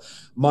years ago,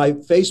 my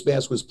face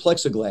mask was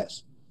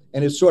plexiglass.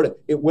 And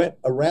it went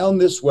around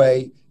this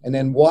way and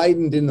then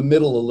widened in the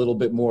middle a little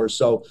bit more.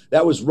 So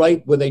that was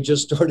right when they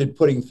just started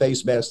putting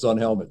face masks on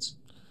helmets.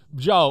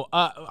 Joe,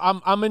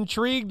 I'm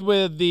intrigued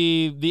with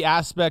the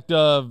aspect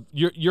of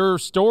your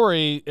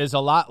story is a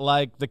lot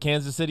like the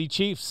Kansas City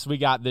Chiefs we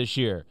got this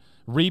year.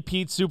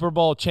 Repeat Super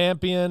Bowl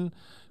champion,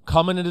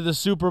 coming into the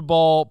Super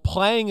Bowl,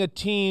 playing a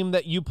team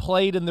that you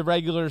played in the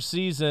regular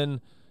season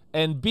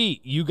and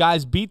beat. You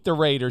guys beat the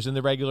Raiders in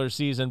the regular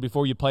season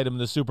before you played them in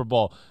the Super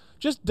Bowl.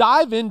 Just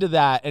dive into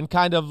that and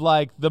kind of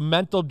like the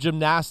mental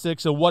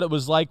gymnastics of what it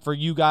was like for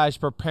you guys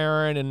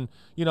preparing and,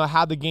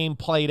 how the game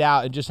played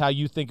out and just how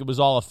you think it was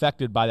all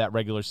affected by that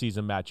regular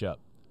season matchup.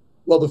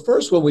 Well, the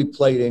first one we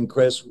played in,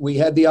 Chris, we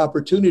had the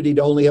opportunity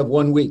to only have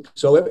 1 week.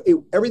 So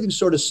everything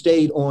sort of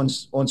stayed on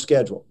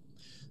schedule.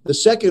 The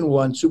second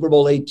one, Super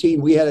Bowl 18,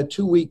 we had a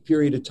 2-week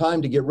period of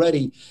time to get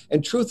ready.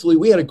 And truthfully,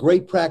 we had a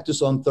great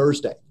practice on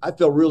Thursday. I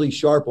felt really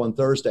sharp on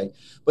Thursday.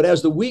 But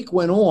as the week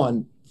went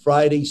on,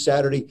 Friday,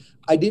 Saturday,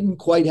 I didn't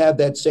quite have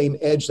that same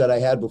edge that I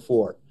had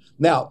before.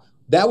 Now,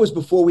 that was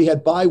before we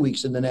had bye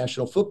weeks in the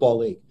National Football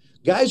League.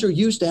 Guys are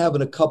used to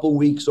having a couple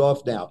weeks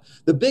off now.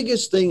 The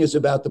biggest thing is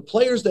about the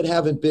players that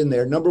haven't been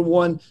there. Number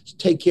one,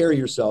 take care of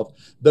yourself.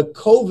 The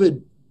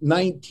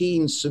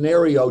COVID-19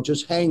 scenario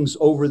just hangs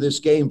over this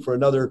game for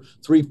another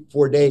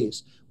 3-4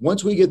 days.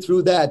 Once we get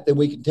through that, then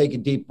we can take a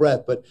deep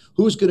breath. But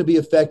who's going to be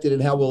affected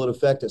and how will it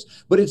affect us?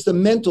 But it's the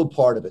mental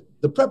part of it.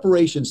 The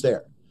preparation's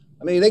there.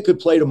 I mean, they could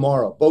play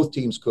tomorrow. Both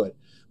teams could.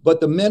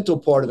 But the mental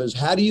part of it is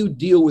how do you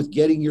deal with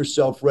getting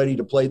yourself ready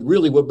to play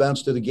really what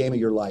amounts to the game of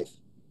your life?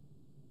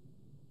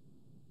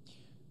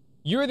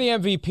 You were the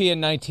MVP in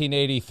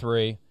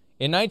 1983.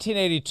 In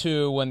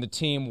 1982, when the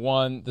team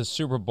won the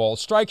Super Bowl,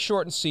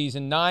 strike-shortened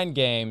season, 9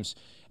 games,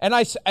 and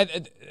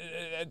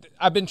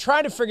I've been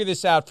trying to figure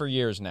this out for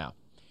years now.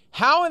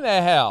 How in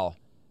the hell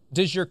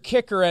does your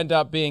kicker end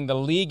up being the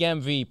league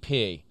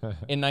MVP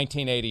in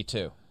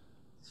 1982?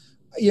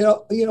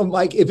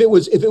 Mike, if it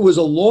was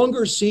a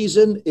longer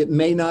season, it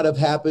may not have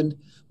happened.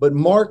 But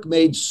Mark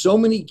made so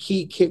many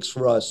key kicks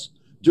for us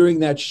during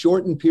that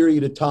shortened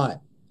period of time.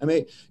 I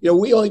mean,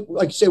 we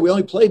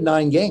only played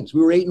 9 games.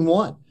 We were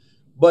 8-1,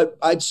 but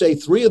I'd say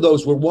 3 of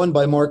those were won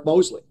by Mark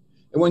Mosley.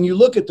 And when you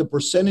look at the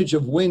percentage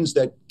of wins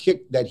that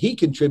he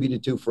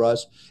contributed to for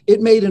us,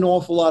 it made an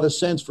awful lot of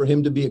sense for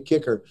him to be a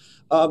kicker.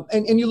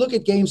 And you look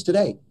at games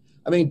today.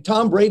 I mean,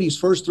 Tom Brady's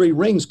first 3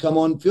 rings come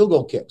on field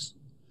goal kicks.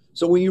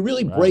 So when you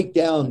really break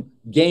down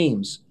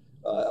games,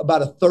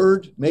 about a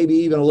third, maybe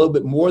even a little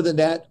bit more than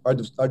that,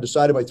 are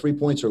decided by 3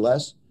 points or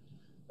less.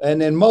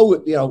 And then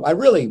Mo,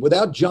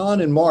 without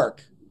John and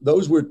Mark,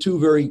 those were 2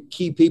 very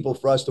key people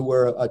for us to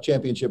wear a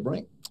championship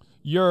ring.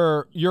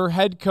 Your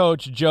head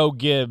coach, Joe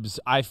Gibbs,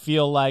 I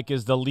feel like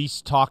is the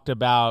least talked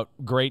about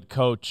great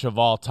coach of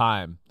all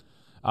time.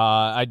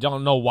 I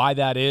don't know why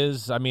that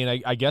is. I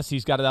mean, I guess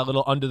he's got that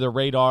little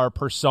under-the-radar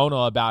persona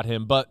about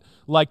him. But,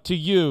 like, to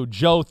you,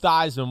 Joe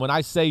Theismann, when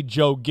I say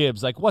Joe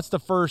Gibbs, like, what's the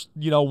first,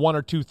 one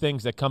or two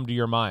things that come to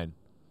your mind?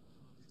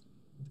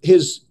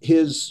 His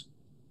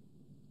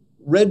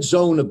red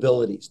zone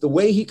abilities, the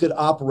way he could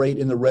operate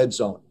in the red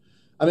zone.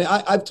 I mean,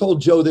 I've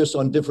told Joe this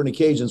on different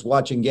occasions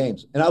watching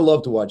games, and I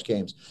love to watch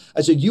games.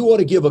 I said, you ought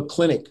to give a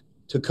clinic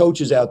to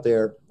coaches out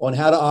there on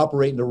how to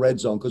operate in the red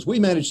zone, because we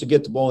managed to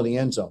get the ball in the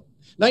end zone.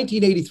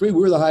 1983,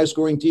 we were the highest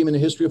scoring team in the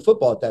history of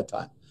football at that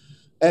time.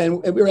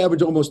 And we were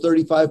averaging almost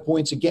 35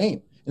 points a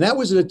game. And that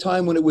was at a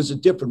time when it was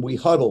different. We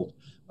huddled.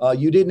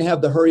 You didn't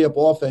have the hurry-up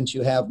offense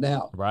you have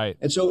now. Right.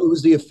 And so it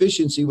was the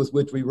efficiency with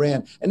which we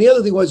ran. And the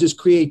other thing was his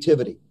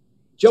creativity.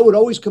 Joe would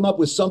always come up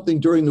with something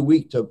during the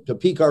week to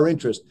pique our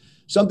interest,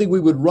 something we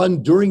would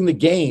run during the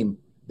game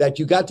that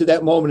you got to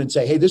that moment and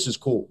say, hey, this is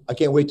cool. I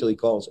can't wait till he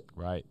calls it.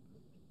 Right.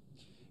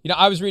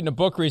 I was reading a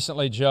book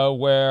recently, Joe,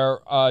 where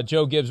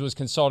Joe Gibbs was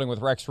consulting with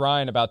Rex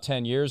Ryan about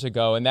 10 years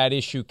ago, and that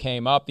issue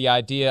came up, the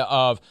idea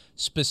of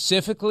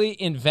specifically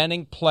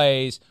inventing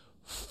plays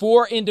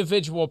for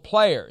individual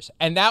players.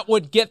 And that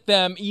would get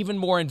them even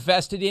more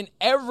invested in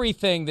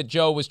everything that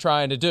Joe was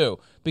trying to do,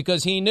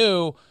 because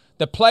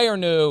the player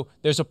knew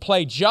there's a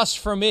play just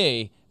for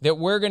me that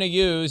we're going to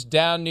use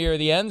down near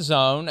the end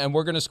zone, and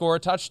we're going to score a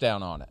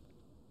touchdown on it.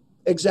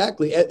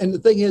 Exactly. And the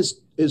thing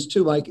is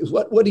too, Mike, is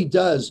what he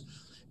does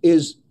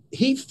is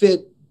he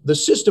fit. The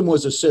system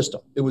was a system.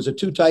 It was a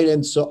 2 tight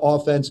ends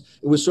offense.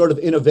 It was sort of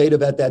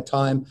innovative at that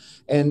time.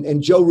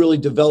 And Joe really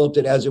developed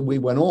it as we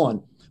went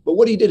on. But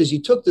what he did is he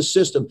took the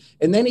system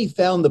and then he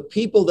found the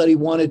people that he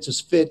wanted to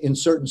fit in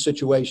certain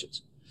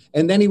situations.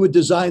 And then he would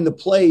design the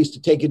plays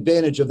to take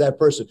advantage of that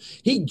person.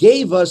 He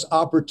gave us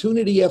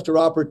opportunity after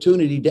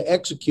opportunity to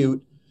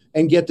execute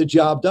and get the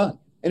job done.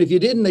 And if you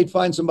didn't, they'd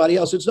find somebody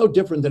else. It's no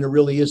different than it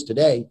really is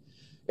today,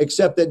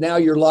 except that now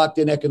you're locked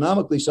in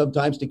economically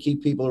sometimes to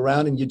keep people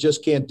around and you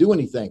just can't do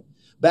anything.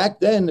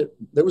 Back then,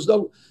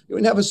 you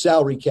didn't have a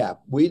salary cap.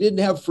 We didn't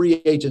have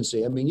free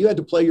agency. I mean, you had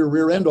to play your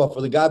rear end off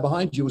or the guy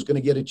behind you was going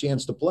to get a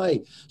chance to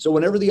play. So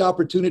whenever the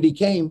opportunity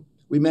came,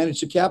 we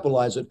managed to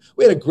capitalize it.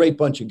 We had a great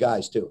bunch of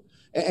guys too.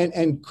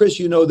 And Chris,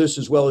 you know this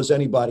as well as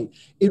anybody.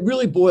 It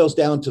really boils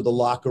down to the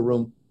locker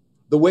room,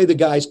 the way the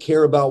guys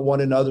care about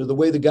one another, the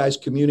way the guys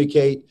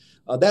communicate.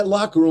 That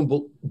locker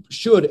room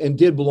should and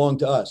did belong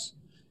to us.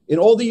 In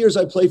all the years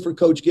I played for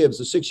Coach Gibbs,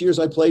 the 6 years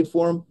I played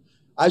for him,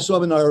 I saw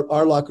him in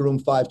our locker room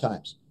 5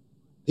 times.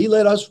 He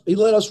let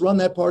us run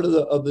that part of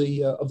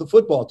the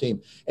football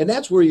team, and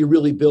that's where you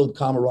really build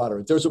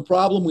camaraderie. If there's a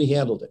problem, we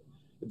handled it.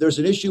 If there's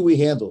an issue, we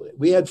handled it.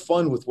 We had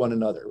fun with one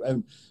another,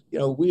 and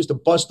we used to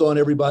bust on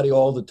everybody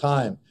all the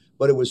time,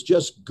 but it was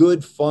just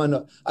good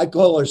fun. I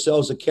call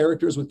ourselves the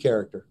characters with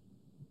character.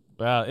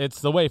 Well, it's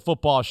the way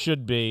football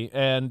should be.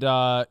 And,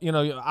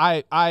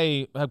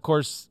 I, of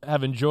course,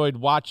 have enjoyed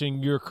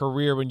watching your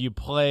career when you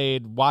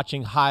played,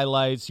 watching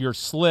highlights. You're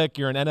slick.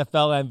 You're an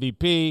NFL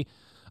MVP.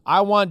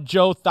 I want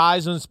Joe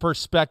Theismann's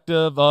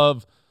perspective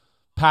of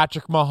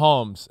Patrick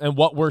Mahomes and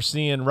what we're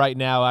seeing right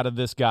now out of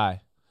this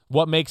guy.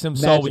 What makes him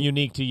so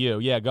unique to you?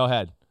 Yeah, go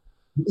ahead.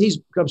 He's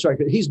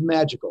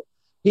magical.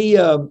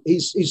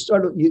 He's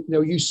started,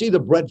 you see the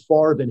Brett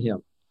Favre in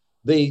him,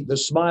 the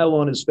smile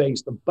on his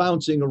face, the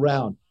bouncing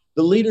around.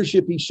 The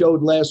leadership he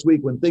showed last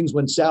week when things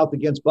went south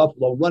against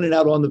Buffalo, running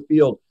out on the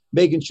field,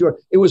 making sure.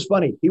 It was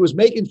funny. He was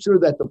making sure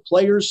that the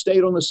players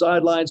stayed on the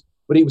sidelines,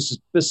 but he was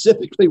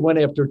specifically went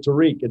after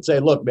Tariq and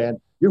said, look,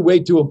 man, you're way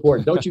too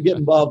important. Don't you get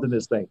involved in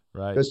this thing.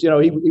 Right. Because,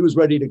 he was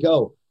ready to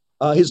go.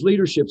 His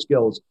leadership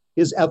skills,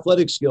 his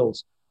athletic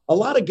skills. A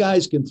lot of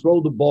guys can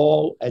throw the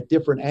ball at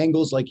different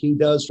angles like he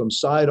does, from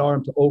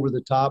sidearm to over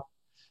the top.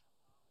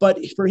 But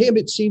for him,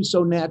 it seems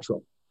so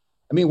natural.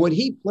 I mean, when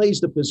he plays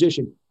the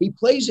position, he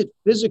plays it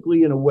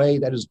physically in a way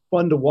that is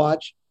fun to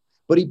watch,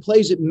 but he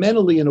plays it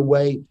mentally in a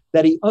way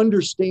that he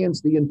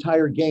understands the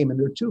entire game. And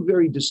they're two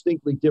very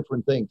distinctly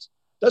different things.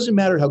 Doesn't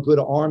matter how good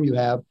an arm you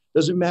have.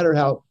 Doesn't matter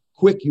how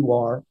quick you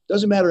are.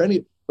 Doesn't matter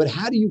but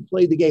how do you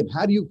play the game?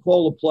 How do you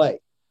call a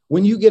play?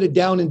 When you get it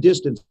down in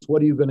distance,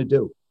 what are you going to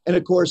do? And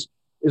of course,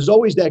 there's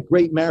always that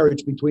great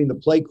marriage between the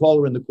play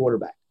caller and the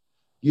quarterback.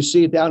 You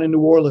see it down in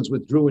New Orleans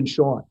with Drew and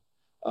Sean.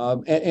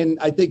 And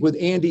I think with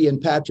Andy and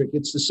Patrick,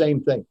 it's the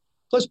same thing.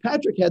 Plus,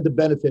 Patrick had the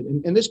benefit,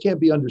 and this can't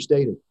be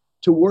understated,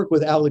 to work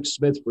with Alex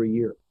Smith for a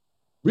year.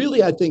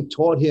 Really, I think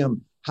taught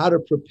him how to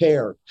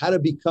prepare, how to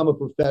become a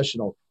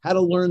professional, how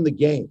to learn the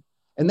game.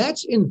 And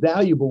that's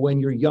invaluable when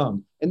you're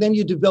young. And then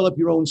you develop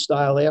your own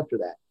style after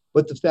that.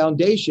 But the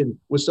foundation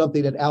was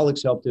something that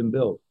Alex helped him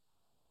build.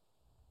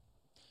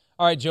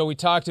 All right, Joe, we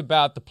talked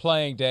about the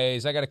playing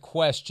days. I got a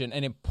question,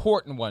 an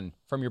important one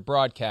from your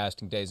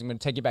broadcasting days. I'm going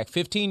to take you back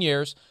 15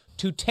 years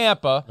to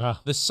Tampa,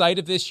 the site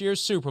of this year's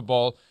Super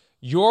Bowl,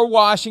 your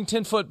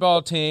Washington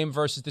football team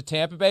versus the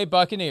Tampa Bay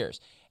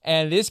Buccaneers.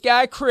 And this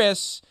guy,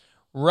 Chris,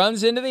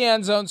 runs into the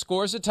end zone,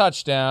 scores a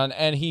touchdown,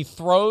 and he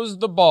throws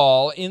the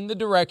ball in the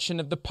direction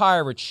of the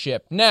pirate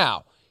ship.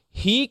 Now,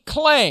 He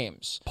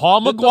claims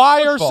Paul that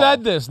McGuire football,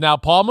 said this. Now,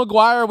 Paul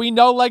McGuire, we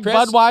know like Chris,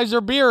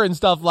 Budweiser beer and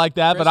stuff like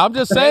that, but I'm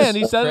just saying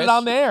he said it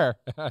on the air.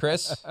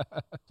 Chris,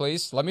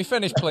 please, let me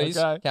finish, please,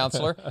 Okay.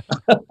 counselor.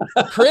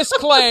 Chris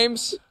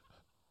claims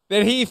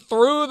that he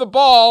threw the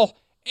ball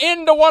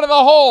into one of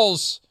the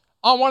holes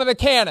on one of the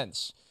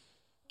cannons.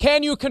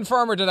 Can you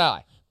confirm or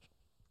deny?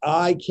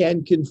 I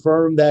can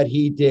confirm that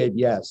he did,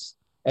 yes.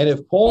 And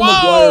if Paul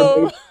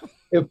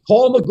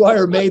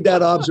McGuire made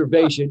that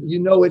observation, you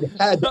know it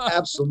had to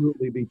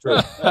absolutely be true.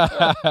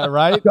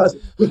 Right? Because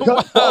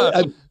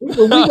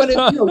when we went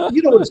in,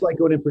 you know what it's like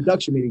going in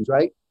production meetings,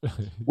 right?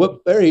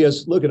 There he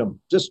is. Look at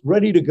him, just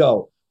ready to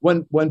go.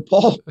 When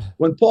Paul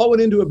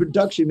went into a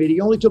production meeting,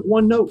 he only took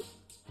one note.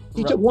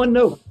 He took one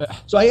note.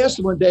 So I asked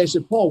him one day, I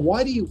said, Paul,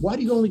 why do you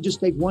only just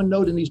take one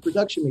note in these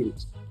production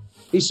meetings?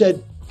 He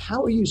said,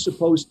 how are you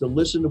supposed to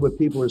listen to what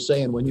people are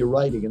saying when you're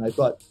writing? And I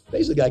thought,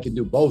 basically, I can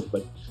do both.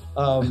 But,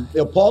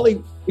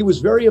 Paulie, he was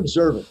very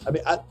observant. I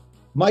mean,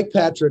 Mike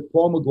Patrick,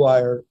 Paul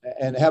McGuire,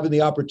 and having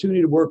the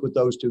opportunity to work with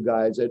those two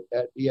guys at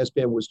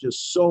ESPN was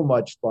just so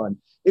much fun.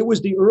 It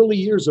was the early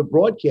years of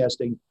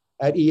broadcasting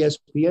at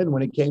ESPN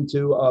when it came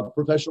to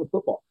professional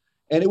football.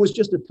 And it was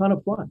just a ton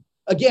of fun.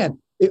 Again,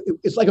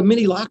 it's like a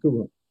mini locker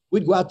room.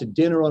 We'd go out to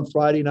dinner on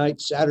Friday night,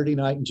 Saturday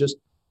night, and just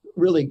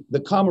really the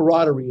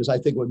camaraderie is, I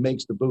think, what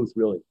makes the booth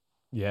really.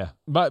 Yeah.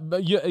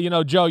 But you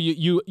know, Joe,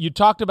 you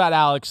talked about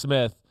Alex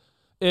Smith.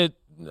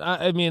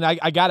 I mean,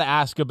 I got to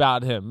ask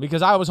about him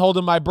because I was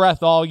holding my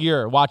breath all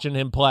year watching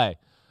him play.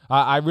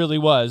 I really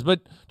was.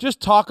 But just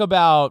talk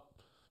about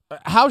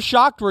how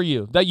shocked were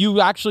you that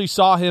you actually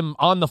saw him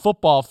on the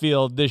football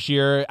field this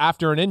year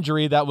after an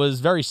injury that was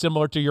very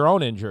similar to your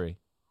own injury?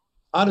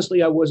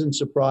 Honestly, I wasn't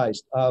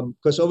surprised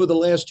because over the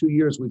last 2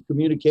 years, we've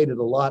communicated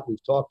a lot.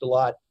 We've talked a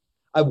lot.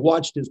 I've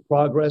watched his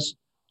progress.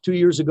 2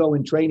 years ago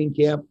in training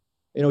camp,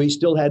 he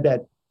still had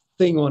that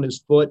thing on his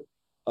foot.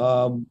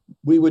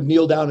 We would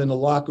kneel down in the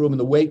locker room, in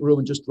the weight room,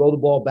 and just throw the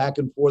ball back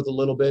and forth a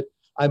little bit.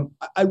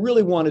 I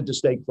really wanted to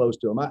stay close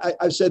to him.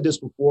 I've said this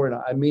before, and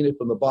I mean it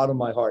from the bottom of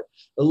my heart.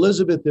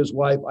 Elizabeth, his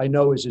wife, I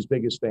know is his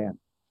biggest fan.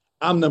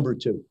 I'm number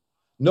two.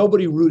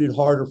 Nobody rooted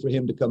harder for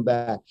him to come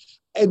back.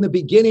 In the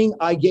beginning,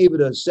 I gave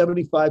it a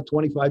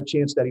 75-25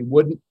 chance that he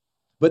wouldn't.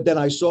 But then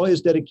I saw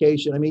his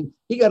dedication. I mean,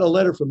 he got a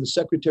letter from the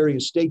Secretary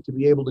of State to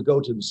be able to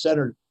go to the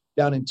center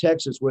down in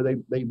Texas where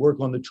they work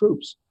on the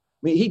troops.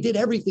 I mean, he did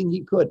everything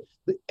he could.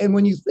 And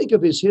when you think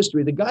of his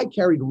history, the guy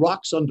carried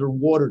rocks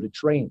underwater to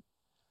train.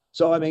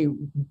 So, I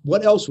mean,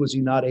 what else was he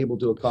not able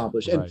to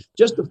accomplish? And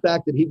just the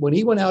fact that when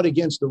he went out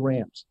against the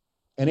Rams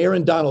and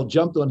Aaron Donald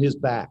jumped on his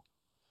back,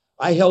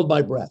 I held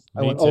my breath.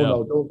 I went, oh,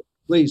 no,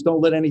 please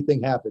don't let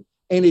anything happen.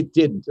 And it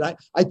didn't.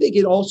 I think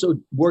it also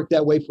worked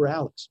that way for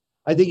Alex.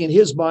 I think in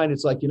his mind,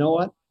 it's like, you know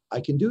what?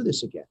 I can do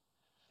this again.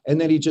 And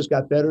then he just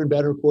got better and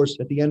better. Of course,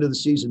 at the end of the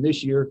season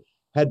this year,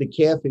 had the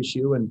calf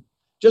issue. And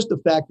just the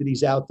fact that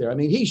he's out there. I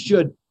mean, he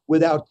should,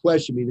 without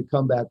question, be the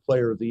comeback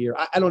player of the year.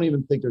 I don't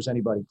even think there's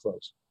anybody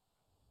close.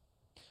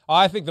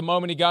 I think the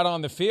moment he got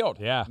on the field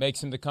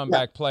makes him the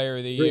comeback player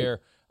of the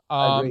year.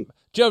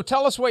 Joe,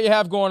 tell us what you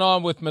have going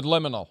on with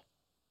Medliminal.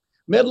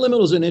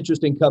 Medliminal is an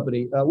interesting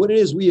company. What it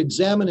is, we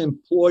examine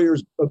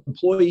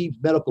employee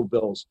medical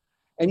bills.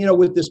 And,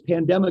 with this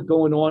pandemic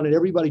going on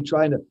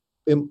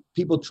and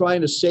people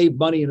trying to save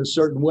money in a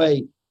certain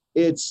way,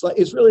 it's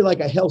really like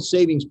a health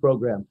savings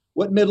program.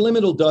 What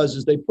Medliminal does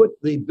is they put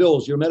the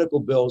bills, your medical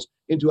bills,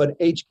 into an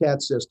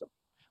HCAT system.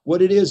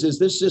 What it is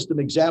this system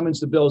examines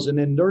the bills, and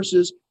then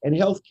nurses and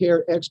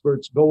healthcare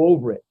experts go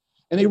over it.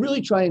 And they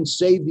really try and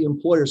save the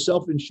employers,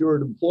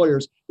 self-insured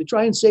employers, they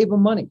try and save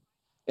them money.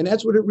 And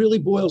that's what it really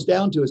boils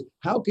down to is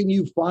how can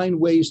you find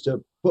ways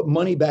to put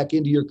money back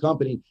into your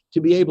company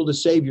to be able to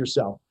save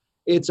yourself?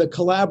 It's a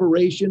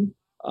collaboration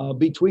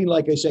between,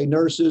 like I say,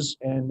 nurses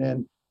and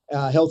then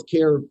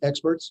healthcare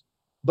experts.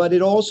 But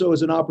it also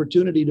is an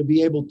opportunity to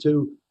be able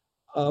to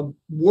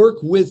work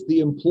with the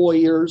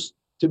employers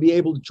to be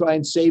able to try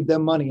and save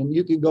them money. And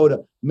you can go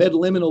to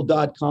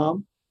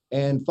medliminal.com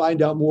and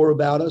find out more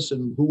about us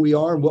and who we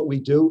are and what we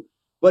do.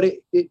 But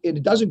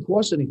it doesn't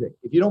cost anything.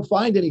 If you don't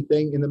find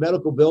anything in the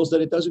medical bills,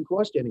 then it doesn't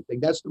cost you anything.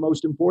 That's the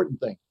most important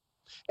thing.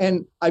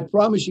 And I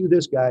promise you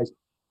this, guys,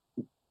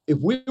 if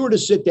we were to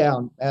sit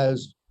down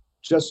as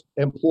just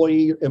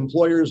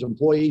employers,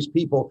 employees,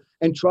 people,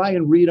 and try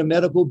and read a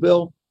medical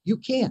bill, you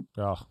can't.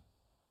 Oh.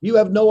 You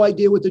have no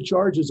idea what the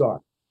charges are.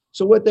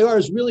 So what they are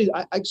is really,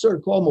 I sort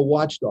of call them a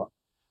watchdog.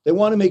 They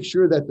want to make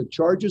sure that the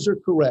charges are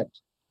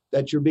correct,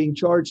 that you're being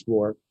charged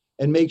for,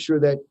 and make sure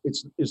that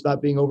it's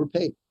not being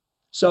overpaid.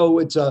 So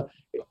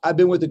I've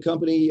been with the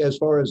company as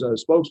far as a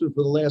spokesman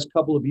for the last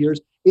couple of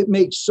years. It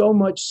makes so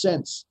much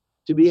sense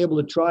to be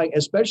able to try,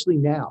 especially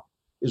now,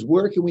 is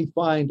where can we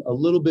find a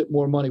little bit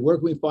more money? Where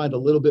can we find a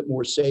little bit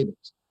more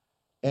savings?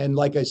 And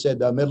like I said,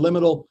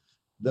 Medliminal,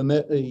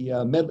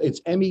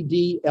 it's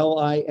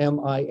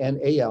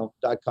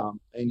medliminal.com,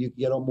 and you can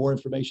get more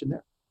information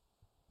there.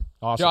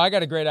 Awesome. Joe, I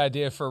got a great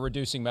idea for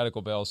reducing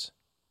medical bills.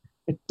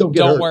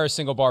 Don't wear a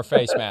single bar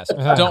face mask.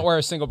 Don't wear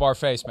a single bar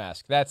face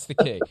mask. That's the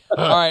key.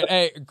 All right.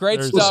 Hey,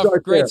 great stuff.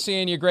 Great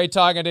seeing you. Great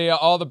talking to you.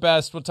 All the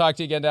best. We'll talk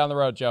to you again down the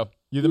road, Joe.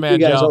 You the man,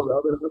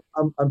 Joe.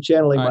 I'm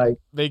channeling Mike.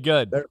 Be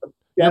good.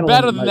 You're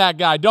better than that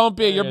guy. Don't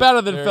be. You're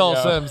better than Phil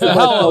Simms. The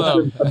hell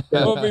of him.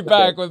 We'll be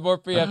back with more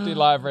PFT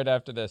Live right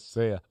after this.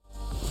 See ya.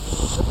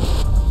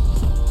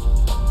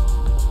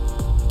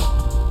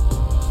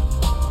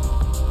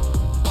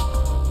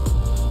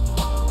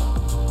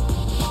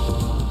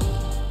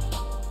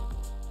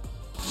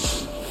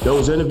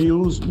 Those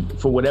interviews,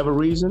 for whatever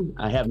reason,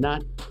 I have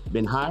not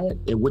been hired,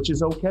 and which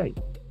is okay,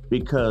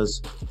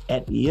 because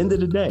at the end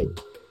of the day,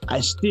 I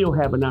still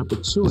have an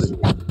opportunity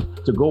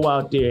to go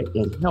out there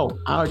and help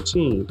our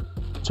team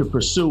to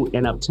pursue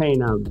and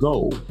obtain our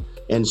goal.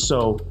 And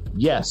so,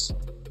 yes,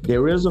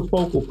 there is a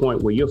focal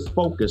point where you're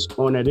focused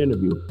on that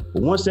interview.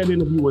 But once that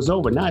interview is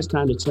over, now it's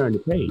time to turn the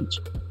page.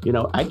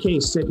 I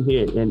can't sit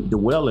here and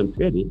dwell in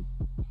pity,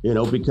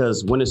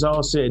 because when it's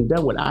all said and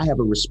done with, I have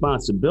a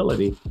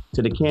responsibility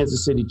to the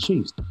Kansas City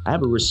Chiefs. I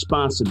have a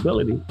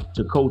responsibility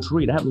to Coach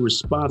Reid. I have a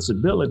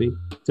responsibility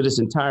to this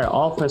entire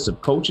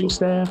offensive coaching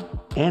staff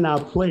and our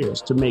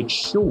players to make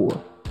sure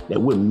that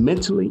we're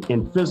mentally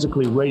and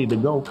physically ready to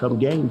go come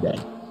game day.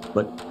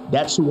 But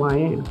that's who I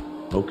am,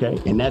 okay?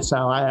 And that's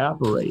how I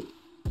operate.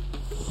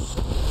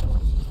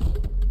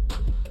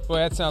 Boy,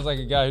 that sounds like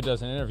a guy who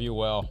doesn't interview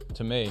well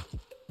to me.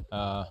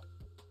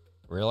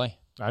 Really?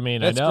 I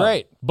mean, that's I know.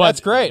 great. But, that's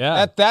great.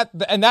 Yeah.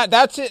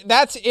 That's it.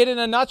 That's it in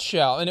a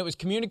nutshell. And it was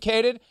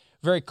communicated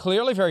very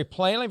clearly, very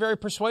plainly, very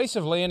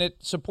persuasively, and it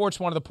supports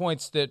one of the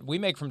points that we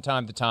make from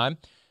time to time.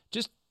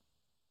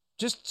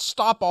 Just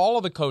stop all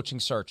of the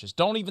coaching searches.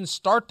 Don't even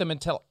start them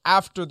until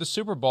after the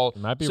Super Bowl.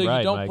 You might be so right,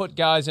 you don't Mike. put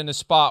guys in a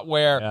spot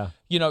where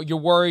you're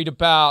worried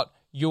about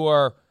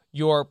your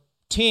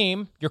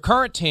team, your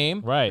current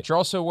team, right? But you're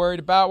also worried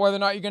about whether or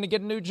not you're going to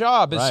get a new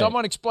job. As Right.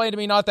 someone explained to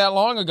me not that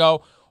long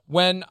ago,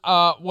 when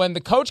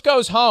the coach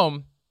goes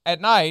home at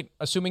night,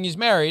 assuming he's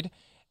married,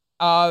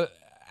 on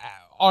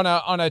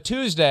a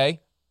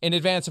Tuesday in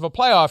advance of a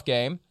playoff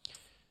game,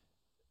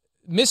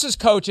 Mrs.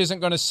 Coach isn't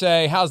going to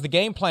say, how's the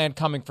game plan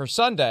coming for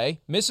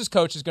Sunday? Mrs.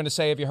 Coach is going to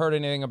say, have you heard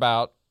anything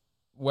about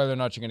whether or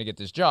not you're going to get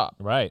this job?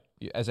 Right.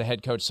 As a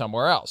head coach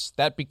somewhere else.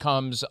 That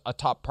becomes a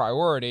top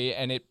priority,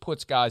 and it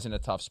puts guys in a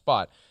tough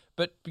spot.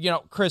 But,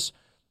 Chris,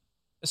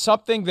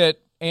 something that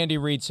Andy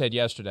Reid said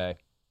yesterday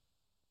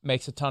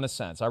makes a ton of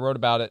sense. I wrote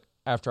about it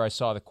after I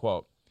saw the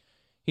quote.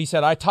 He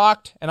said, I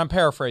talked, and I'm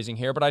paraphrasing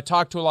here, but I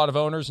talked to a lot of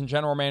owners and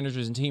general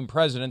managers and team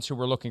presidents who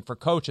were looking for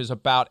coaches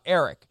about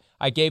Eric.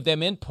 I gave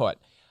them input.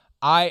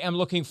 I am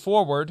looking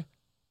forward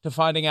to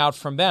finding out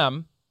from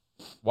them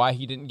why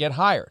he didn't get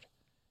hired.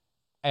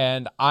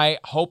 And I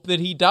hope that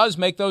he does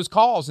make those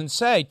calls and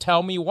say,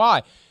 tell me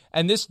why.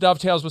 And this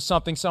dovetails with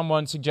something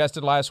someone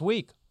suggested last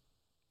week.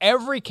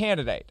 Every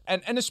candidate,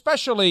 and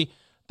especially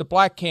the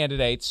black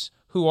candidates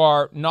who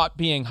are not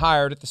being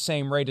hired at the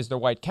same rate as their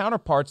white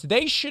counterparts,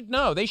 they should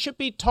know. They should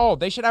be told.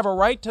 They should have a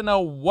right to know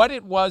what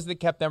it was that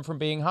kept them from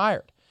being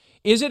hired.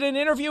 Is it an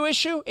interview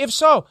issue? If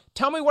so,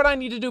 tell me what I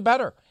need to do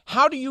better.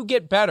 How do you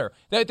get better?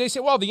 They say,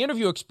 well, the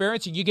interview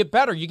experience, you get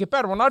better.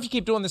 Well, not if you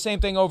keep doing the same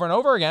thing over and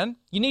over again.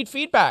 You need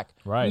feedback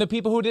from the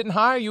people who didn't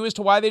hire you as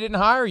to why they didn't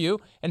hire you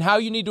and how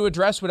you need to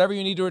address whatever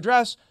you need to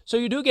address so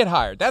you do get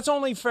hired. That's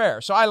only fair.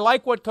 So I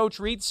like what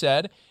Coach Reid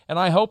said, and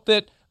I hope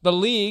that the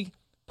league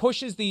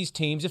pushes these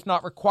teams, if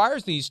not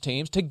requires these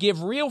teams, to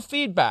give real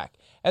feedback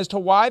as to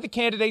why the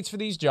candidates for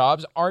these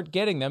jobs aren't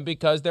getting them,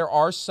 because there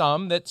are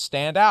some that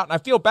stand out. And I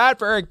feel bad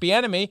for Eric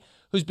Bieniemy,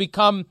 who's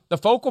become the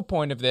focal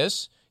point of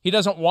this. He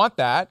doesn't want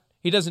that.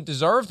 He doesn't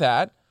deserve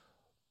that.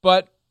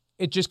 But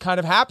it just kind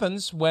of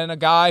happens when a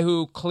guy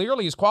who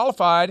clearly is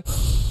qualified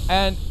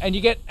and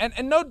you get,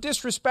 and no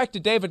disrespect to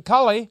David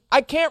Culley,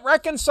 I can't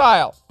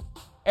reconcile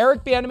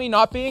Eric Bieniemy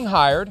not being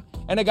hired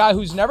and a guy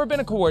who's never been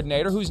a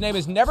coordinator, whose name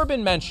has never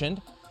been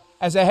mentioned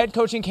as a head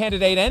coaching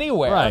candidate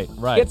anywhere,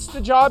 gets the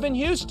job in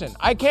Houston.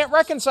 I can't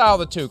reconcile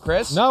the two,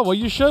 Chris. No, well,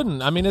 you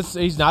shouldn't. I mean,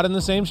 he's not in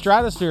the same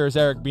stratosphere as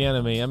Eric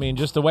Bieniemy. I mean,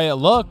 just the way it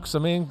looks. I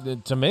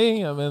mean, to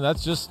me,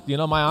 that's just,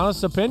 my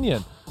honest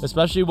opinion,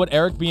 especially what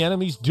Eric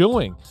Bieniemy's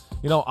doing,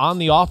 on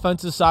the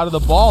offensive side of the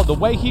ball. The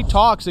way he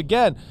talks,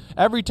 again,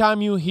 every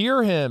time you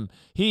hear him,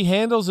 he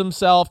handles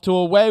himself to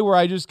a way where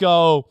I just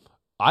go,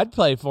 I'd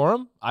play for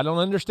him. I don't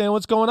understand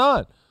what's going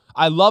on.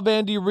 I love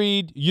Andy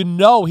Reid. He's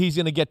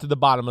going to get to the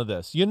bottom of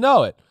this. You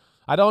know it.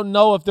 I don't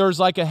know if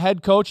there's like a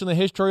head coach in the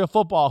history of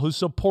football who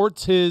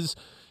supports his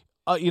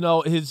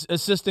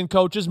assistant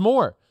coaches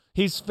more.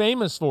 He's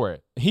famous for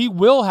it. He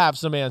will have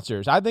some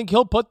answers. I think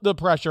he'll put the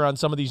pressure on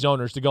some of these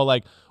owners to go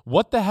like,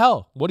 what the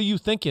hell? What are you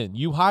thinking?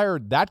 You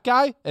hired that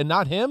guy and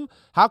not him?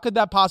 How could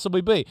that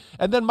possibly be?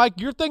 And then, Mike,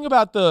 your thing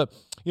about the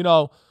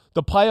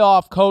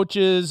playoff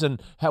coaches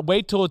and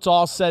wait till it's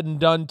all said and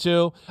done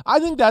too. I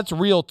think that's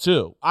real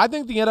too. I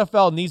think the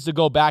NFL needs to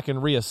go back and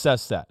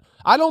reassess that.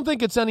 I don't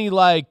think it's any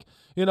what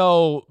do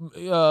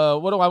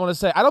I want to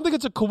say? I don't think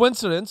it's a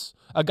coincidence.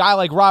 A guy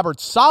like Robert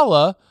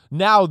Saleh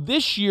now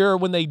this year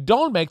when they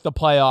don't make the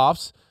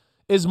playoffs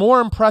is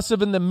more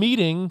impressive in the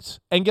meetings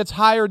and gets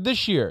hired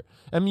this year.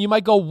 I mean, you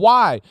might go,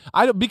 why?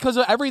 Because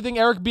of everything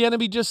Eric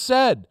Bieniemy just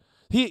said.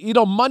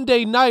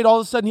 Monday night, all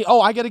of a sudden,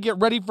 I got to get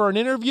ready for an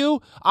interview.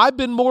 I've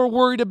been more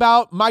worried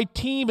about my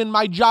team and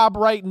my job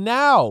right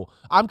now.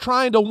 I'm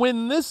trying to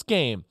win this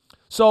game.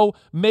 So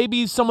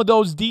maybe some of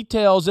those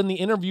details in the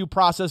interview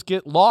process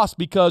get lost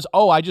because,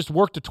 I just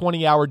worked a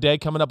 20-hour day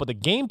coming up with a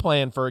game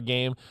plan for a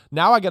game.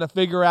 Now I got to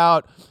figure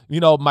out,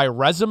 my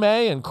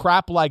resume and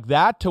crap like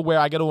that to where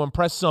I got to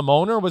impress some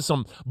owner with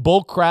some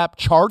bull crap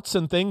charts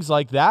and things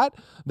like that.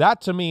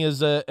 That to me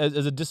is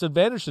a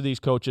disadvantage to these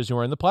coaches who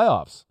are in the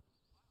playoffs.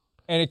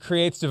 And it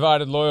creates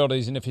divided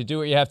loyalties. And if you do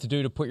what you have to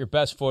do to put your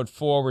best foot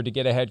forward to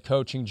get a head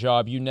coaching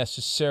job, you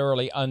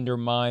necessarily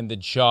undermine the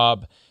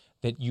job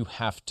that you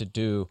have to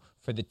do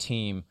for the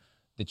team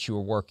that you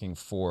are working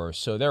for.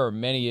 So there are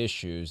many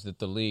issues that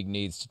the league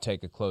needs to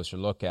take a closer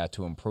look at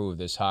to improve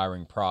this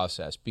hiring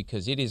process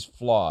because it is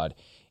flawed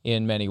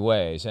in many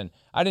ways. And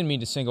I didn't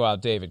mean to single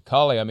out David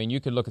Culley. I mean, you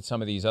could look at some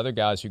of these other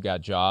guys who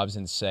got jobs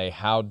and say,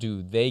 how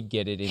do they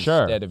get it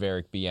instead of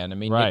Eric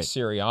Bieniemy? Right. Nick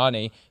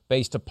Sirianni,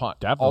 based upon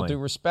all due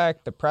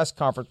respect, the press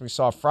conference we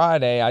saw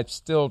Friday, I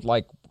still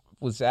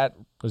was that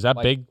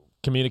big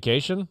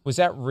communication? Was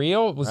that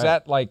real? Was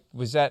that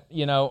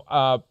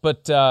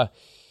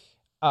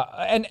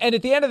and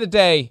at the end of the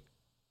day,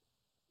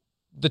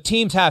 the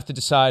teams have to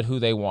decide who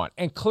they want.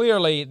 And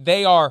clearly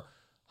they are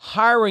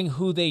hiring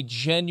who they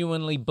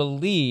genuinely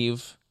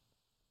believe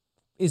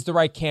is the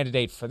right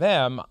candidate for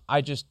them.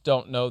 I just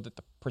don't know that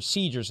the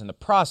procedures and the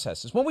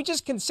processes. When we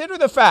just consider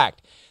the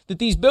fact that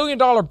these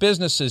billion-dollar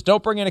businesses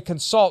don't bring in a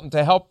consultant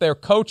to help their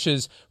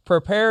coaches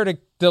prepare to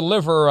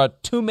deliver a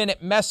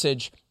 2-minute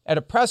message at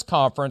a press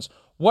conference,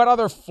 what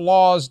other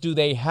flaws do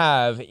they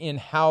have in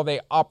how they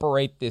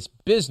operate this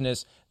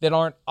business that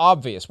aren't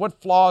obvious? What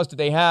flaws do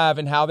they have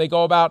in how they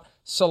go about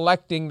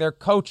selecting their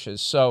coaches?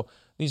 So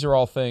these are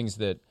all things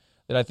that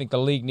I think the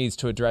league needs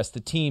to address, the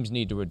teams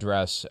need to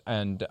address,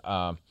 and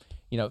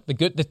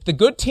the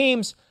good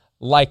teams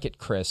like it,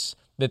 Chris,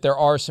 that there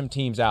are some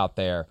teams out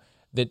there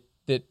that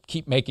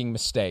keep making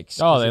mistakes.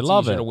 Oh, they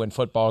love it. It's easier to win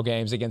football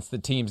games against the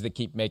teams that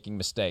keep making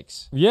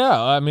mistakes.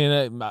 Yeah, I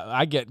mean,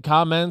 I get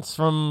comments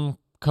from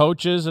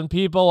coaches and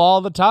people all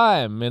the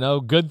time.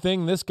 Good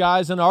thing this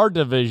guy's in our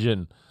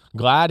division.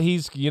 Glad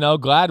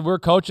glad we're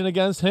coaching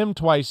against him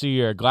twice a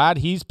year. Glad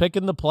he's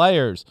picking the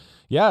players.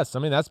 Yes, I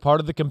mean, that's part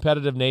of the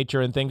competitive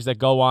nature and things that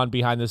go on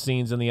behind the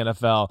scenes in the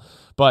NFL.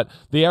 But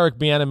the Eric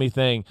Bieniemy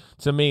thing,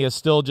 to me, is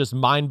still just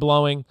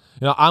mind-blowing.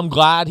 I'm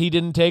glad he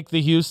didn't take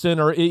the Houston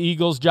or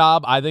Eagles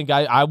job. I think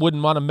I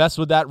wouldn't want to mess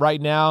with that right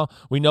now.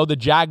 We know the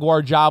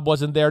Jaguar job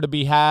wasn't there to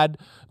be had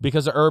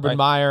because of Urban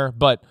Meyer.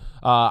 But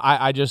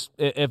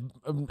if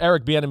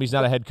Eric Bieniemy's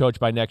not a head coach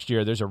by next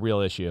year, there's a real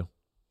issue.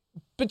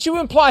 But you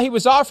imply he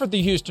was offered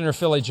the Houston or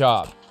Philly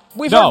job.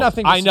 We've heard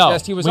nothing to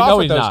suggest he was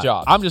offered those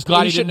jobs. I'm just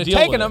glad he shouldn't didn't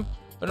have deal taken with them,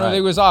 but no,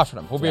 he was offered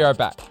them. We'll be right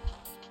back.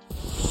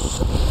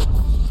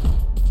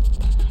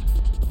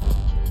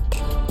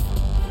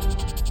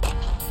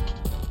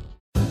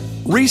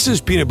 Reese's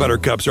peanut butter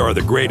cups are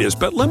the greatest,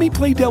 but let me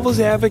play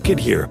devil's advocate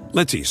here.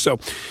 Let's see. So,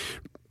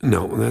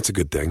 no, that's a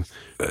good thing.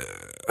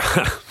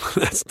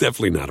 That's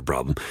definitely not a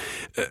problem.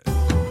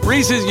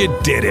 Reese's, you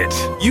did it.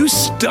 You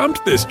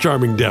stumped this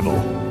charming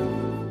devil.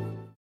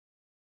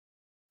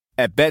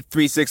 At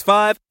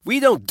Bet365,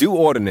 we don't do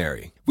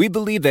ordinary. We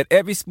believe that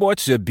every sport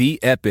should be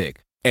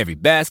epic. Every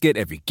basket,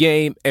 every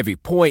game, every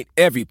point,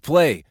 every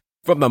play.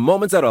 From the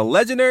moments that are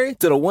legendary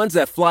to the ones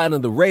that fly under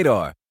the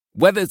radar.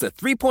 Whether it's a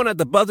 3-pointer at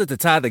the buzzer to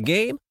tie the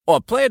game or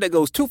a player that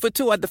goes 2 for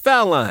 2 at the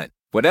foul line.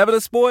 Whatever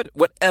the sport,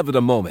 whatever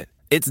the moment.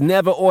 It's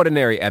never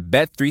ordinary at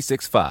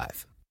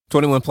Bet365.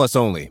 21 plus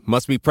only.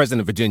 Must be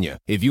present in Virginia.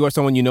 If you or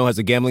someone you know has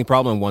a gambling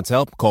problem and wants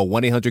help, call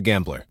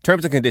 1-800-GAMBLER.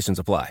 Terms and conditions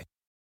apply.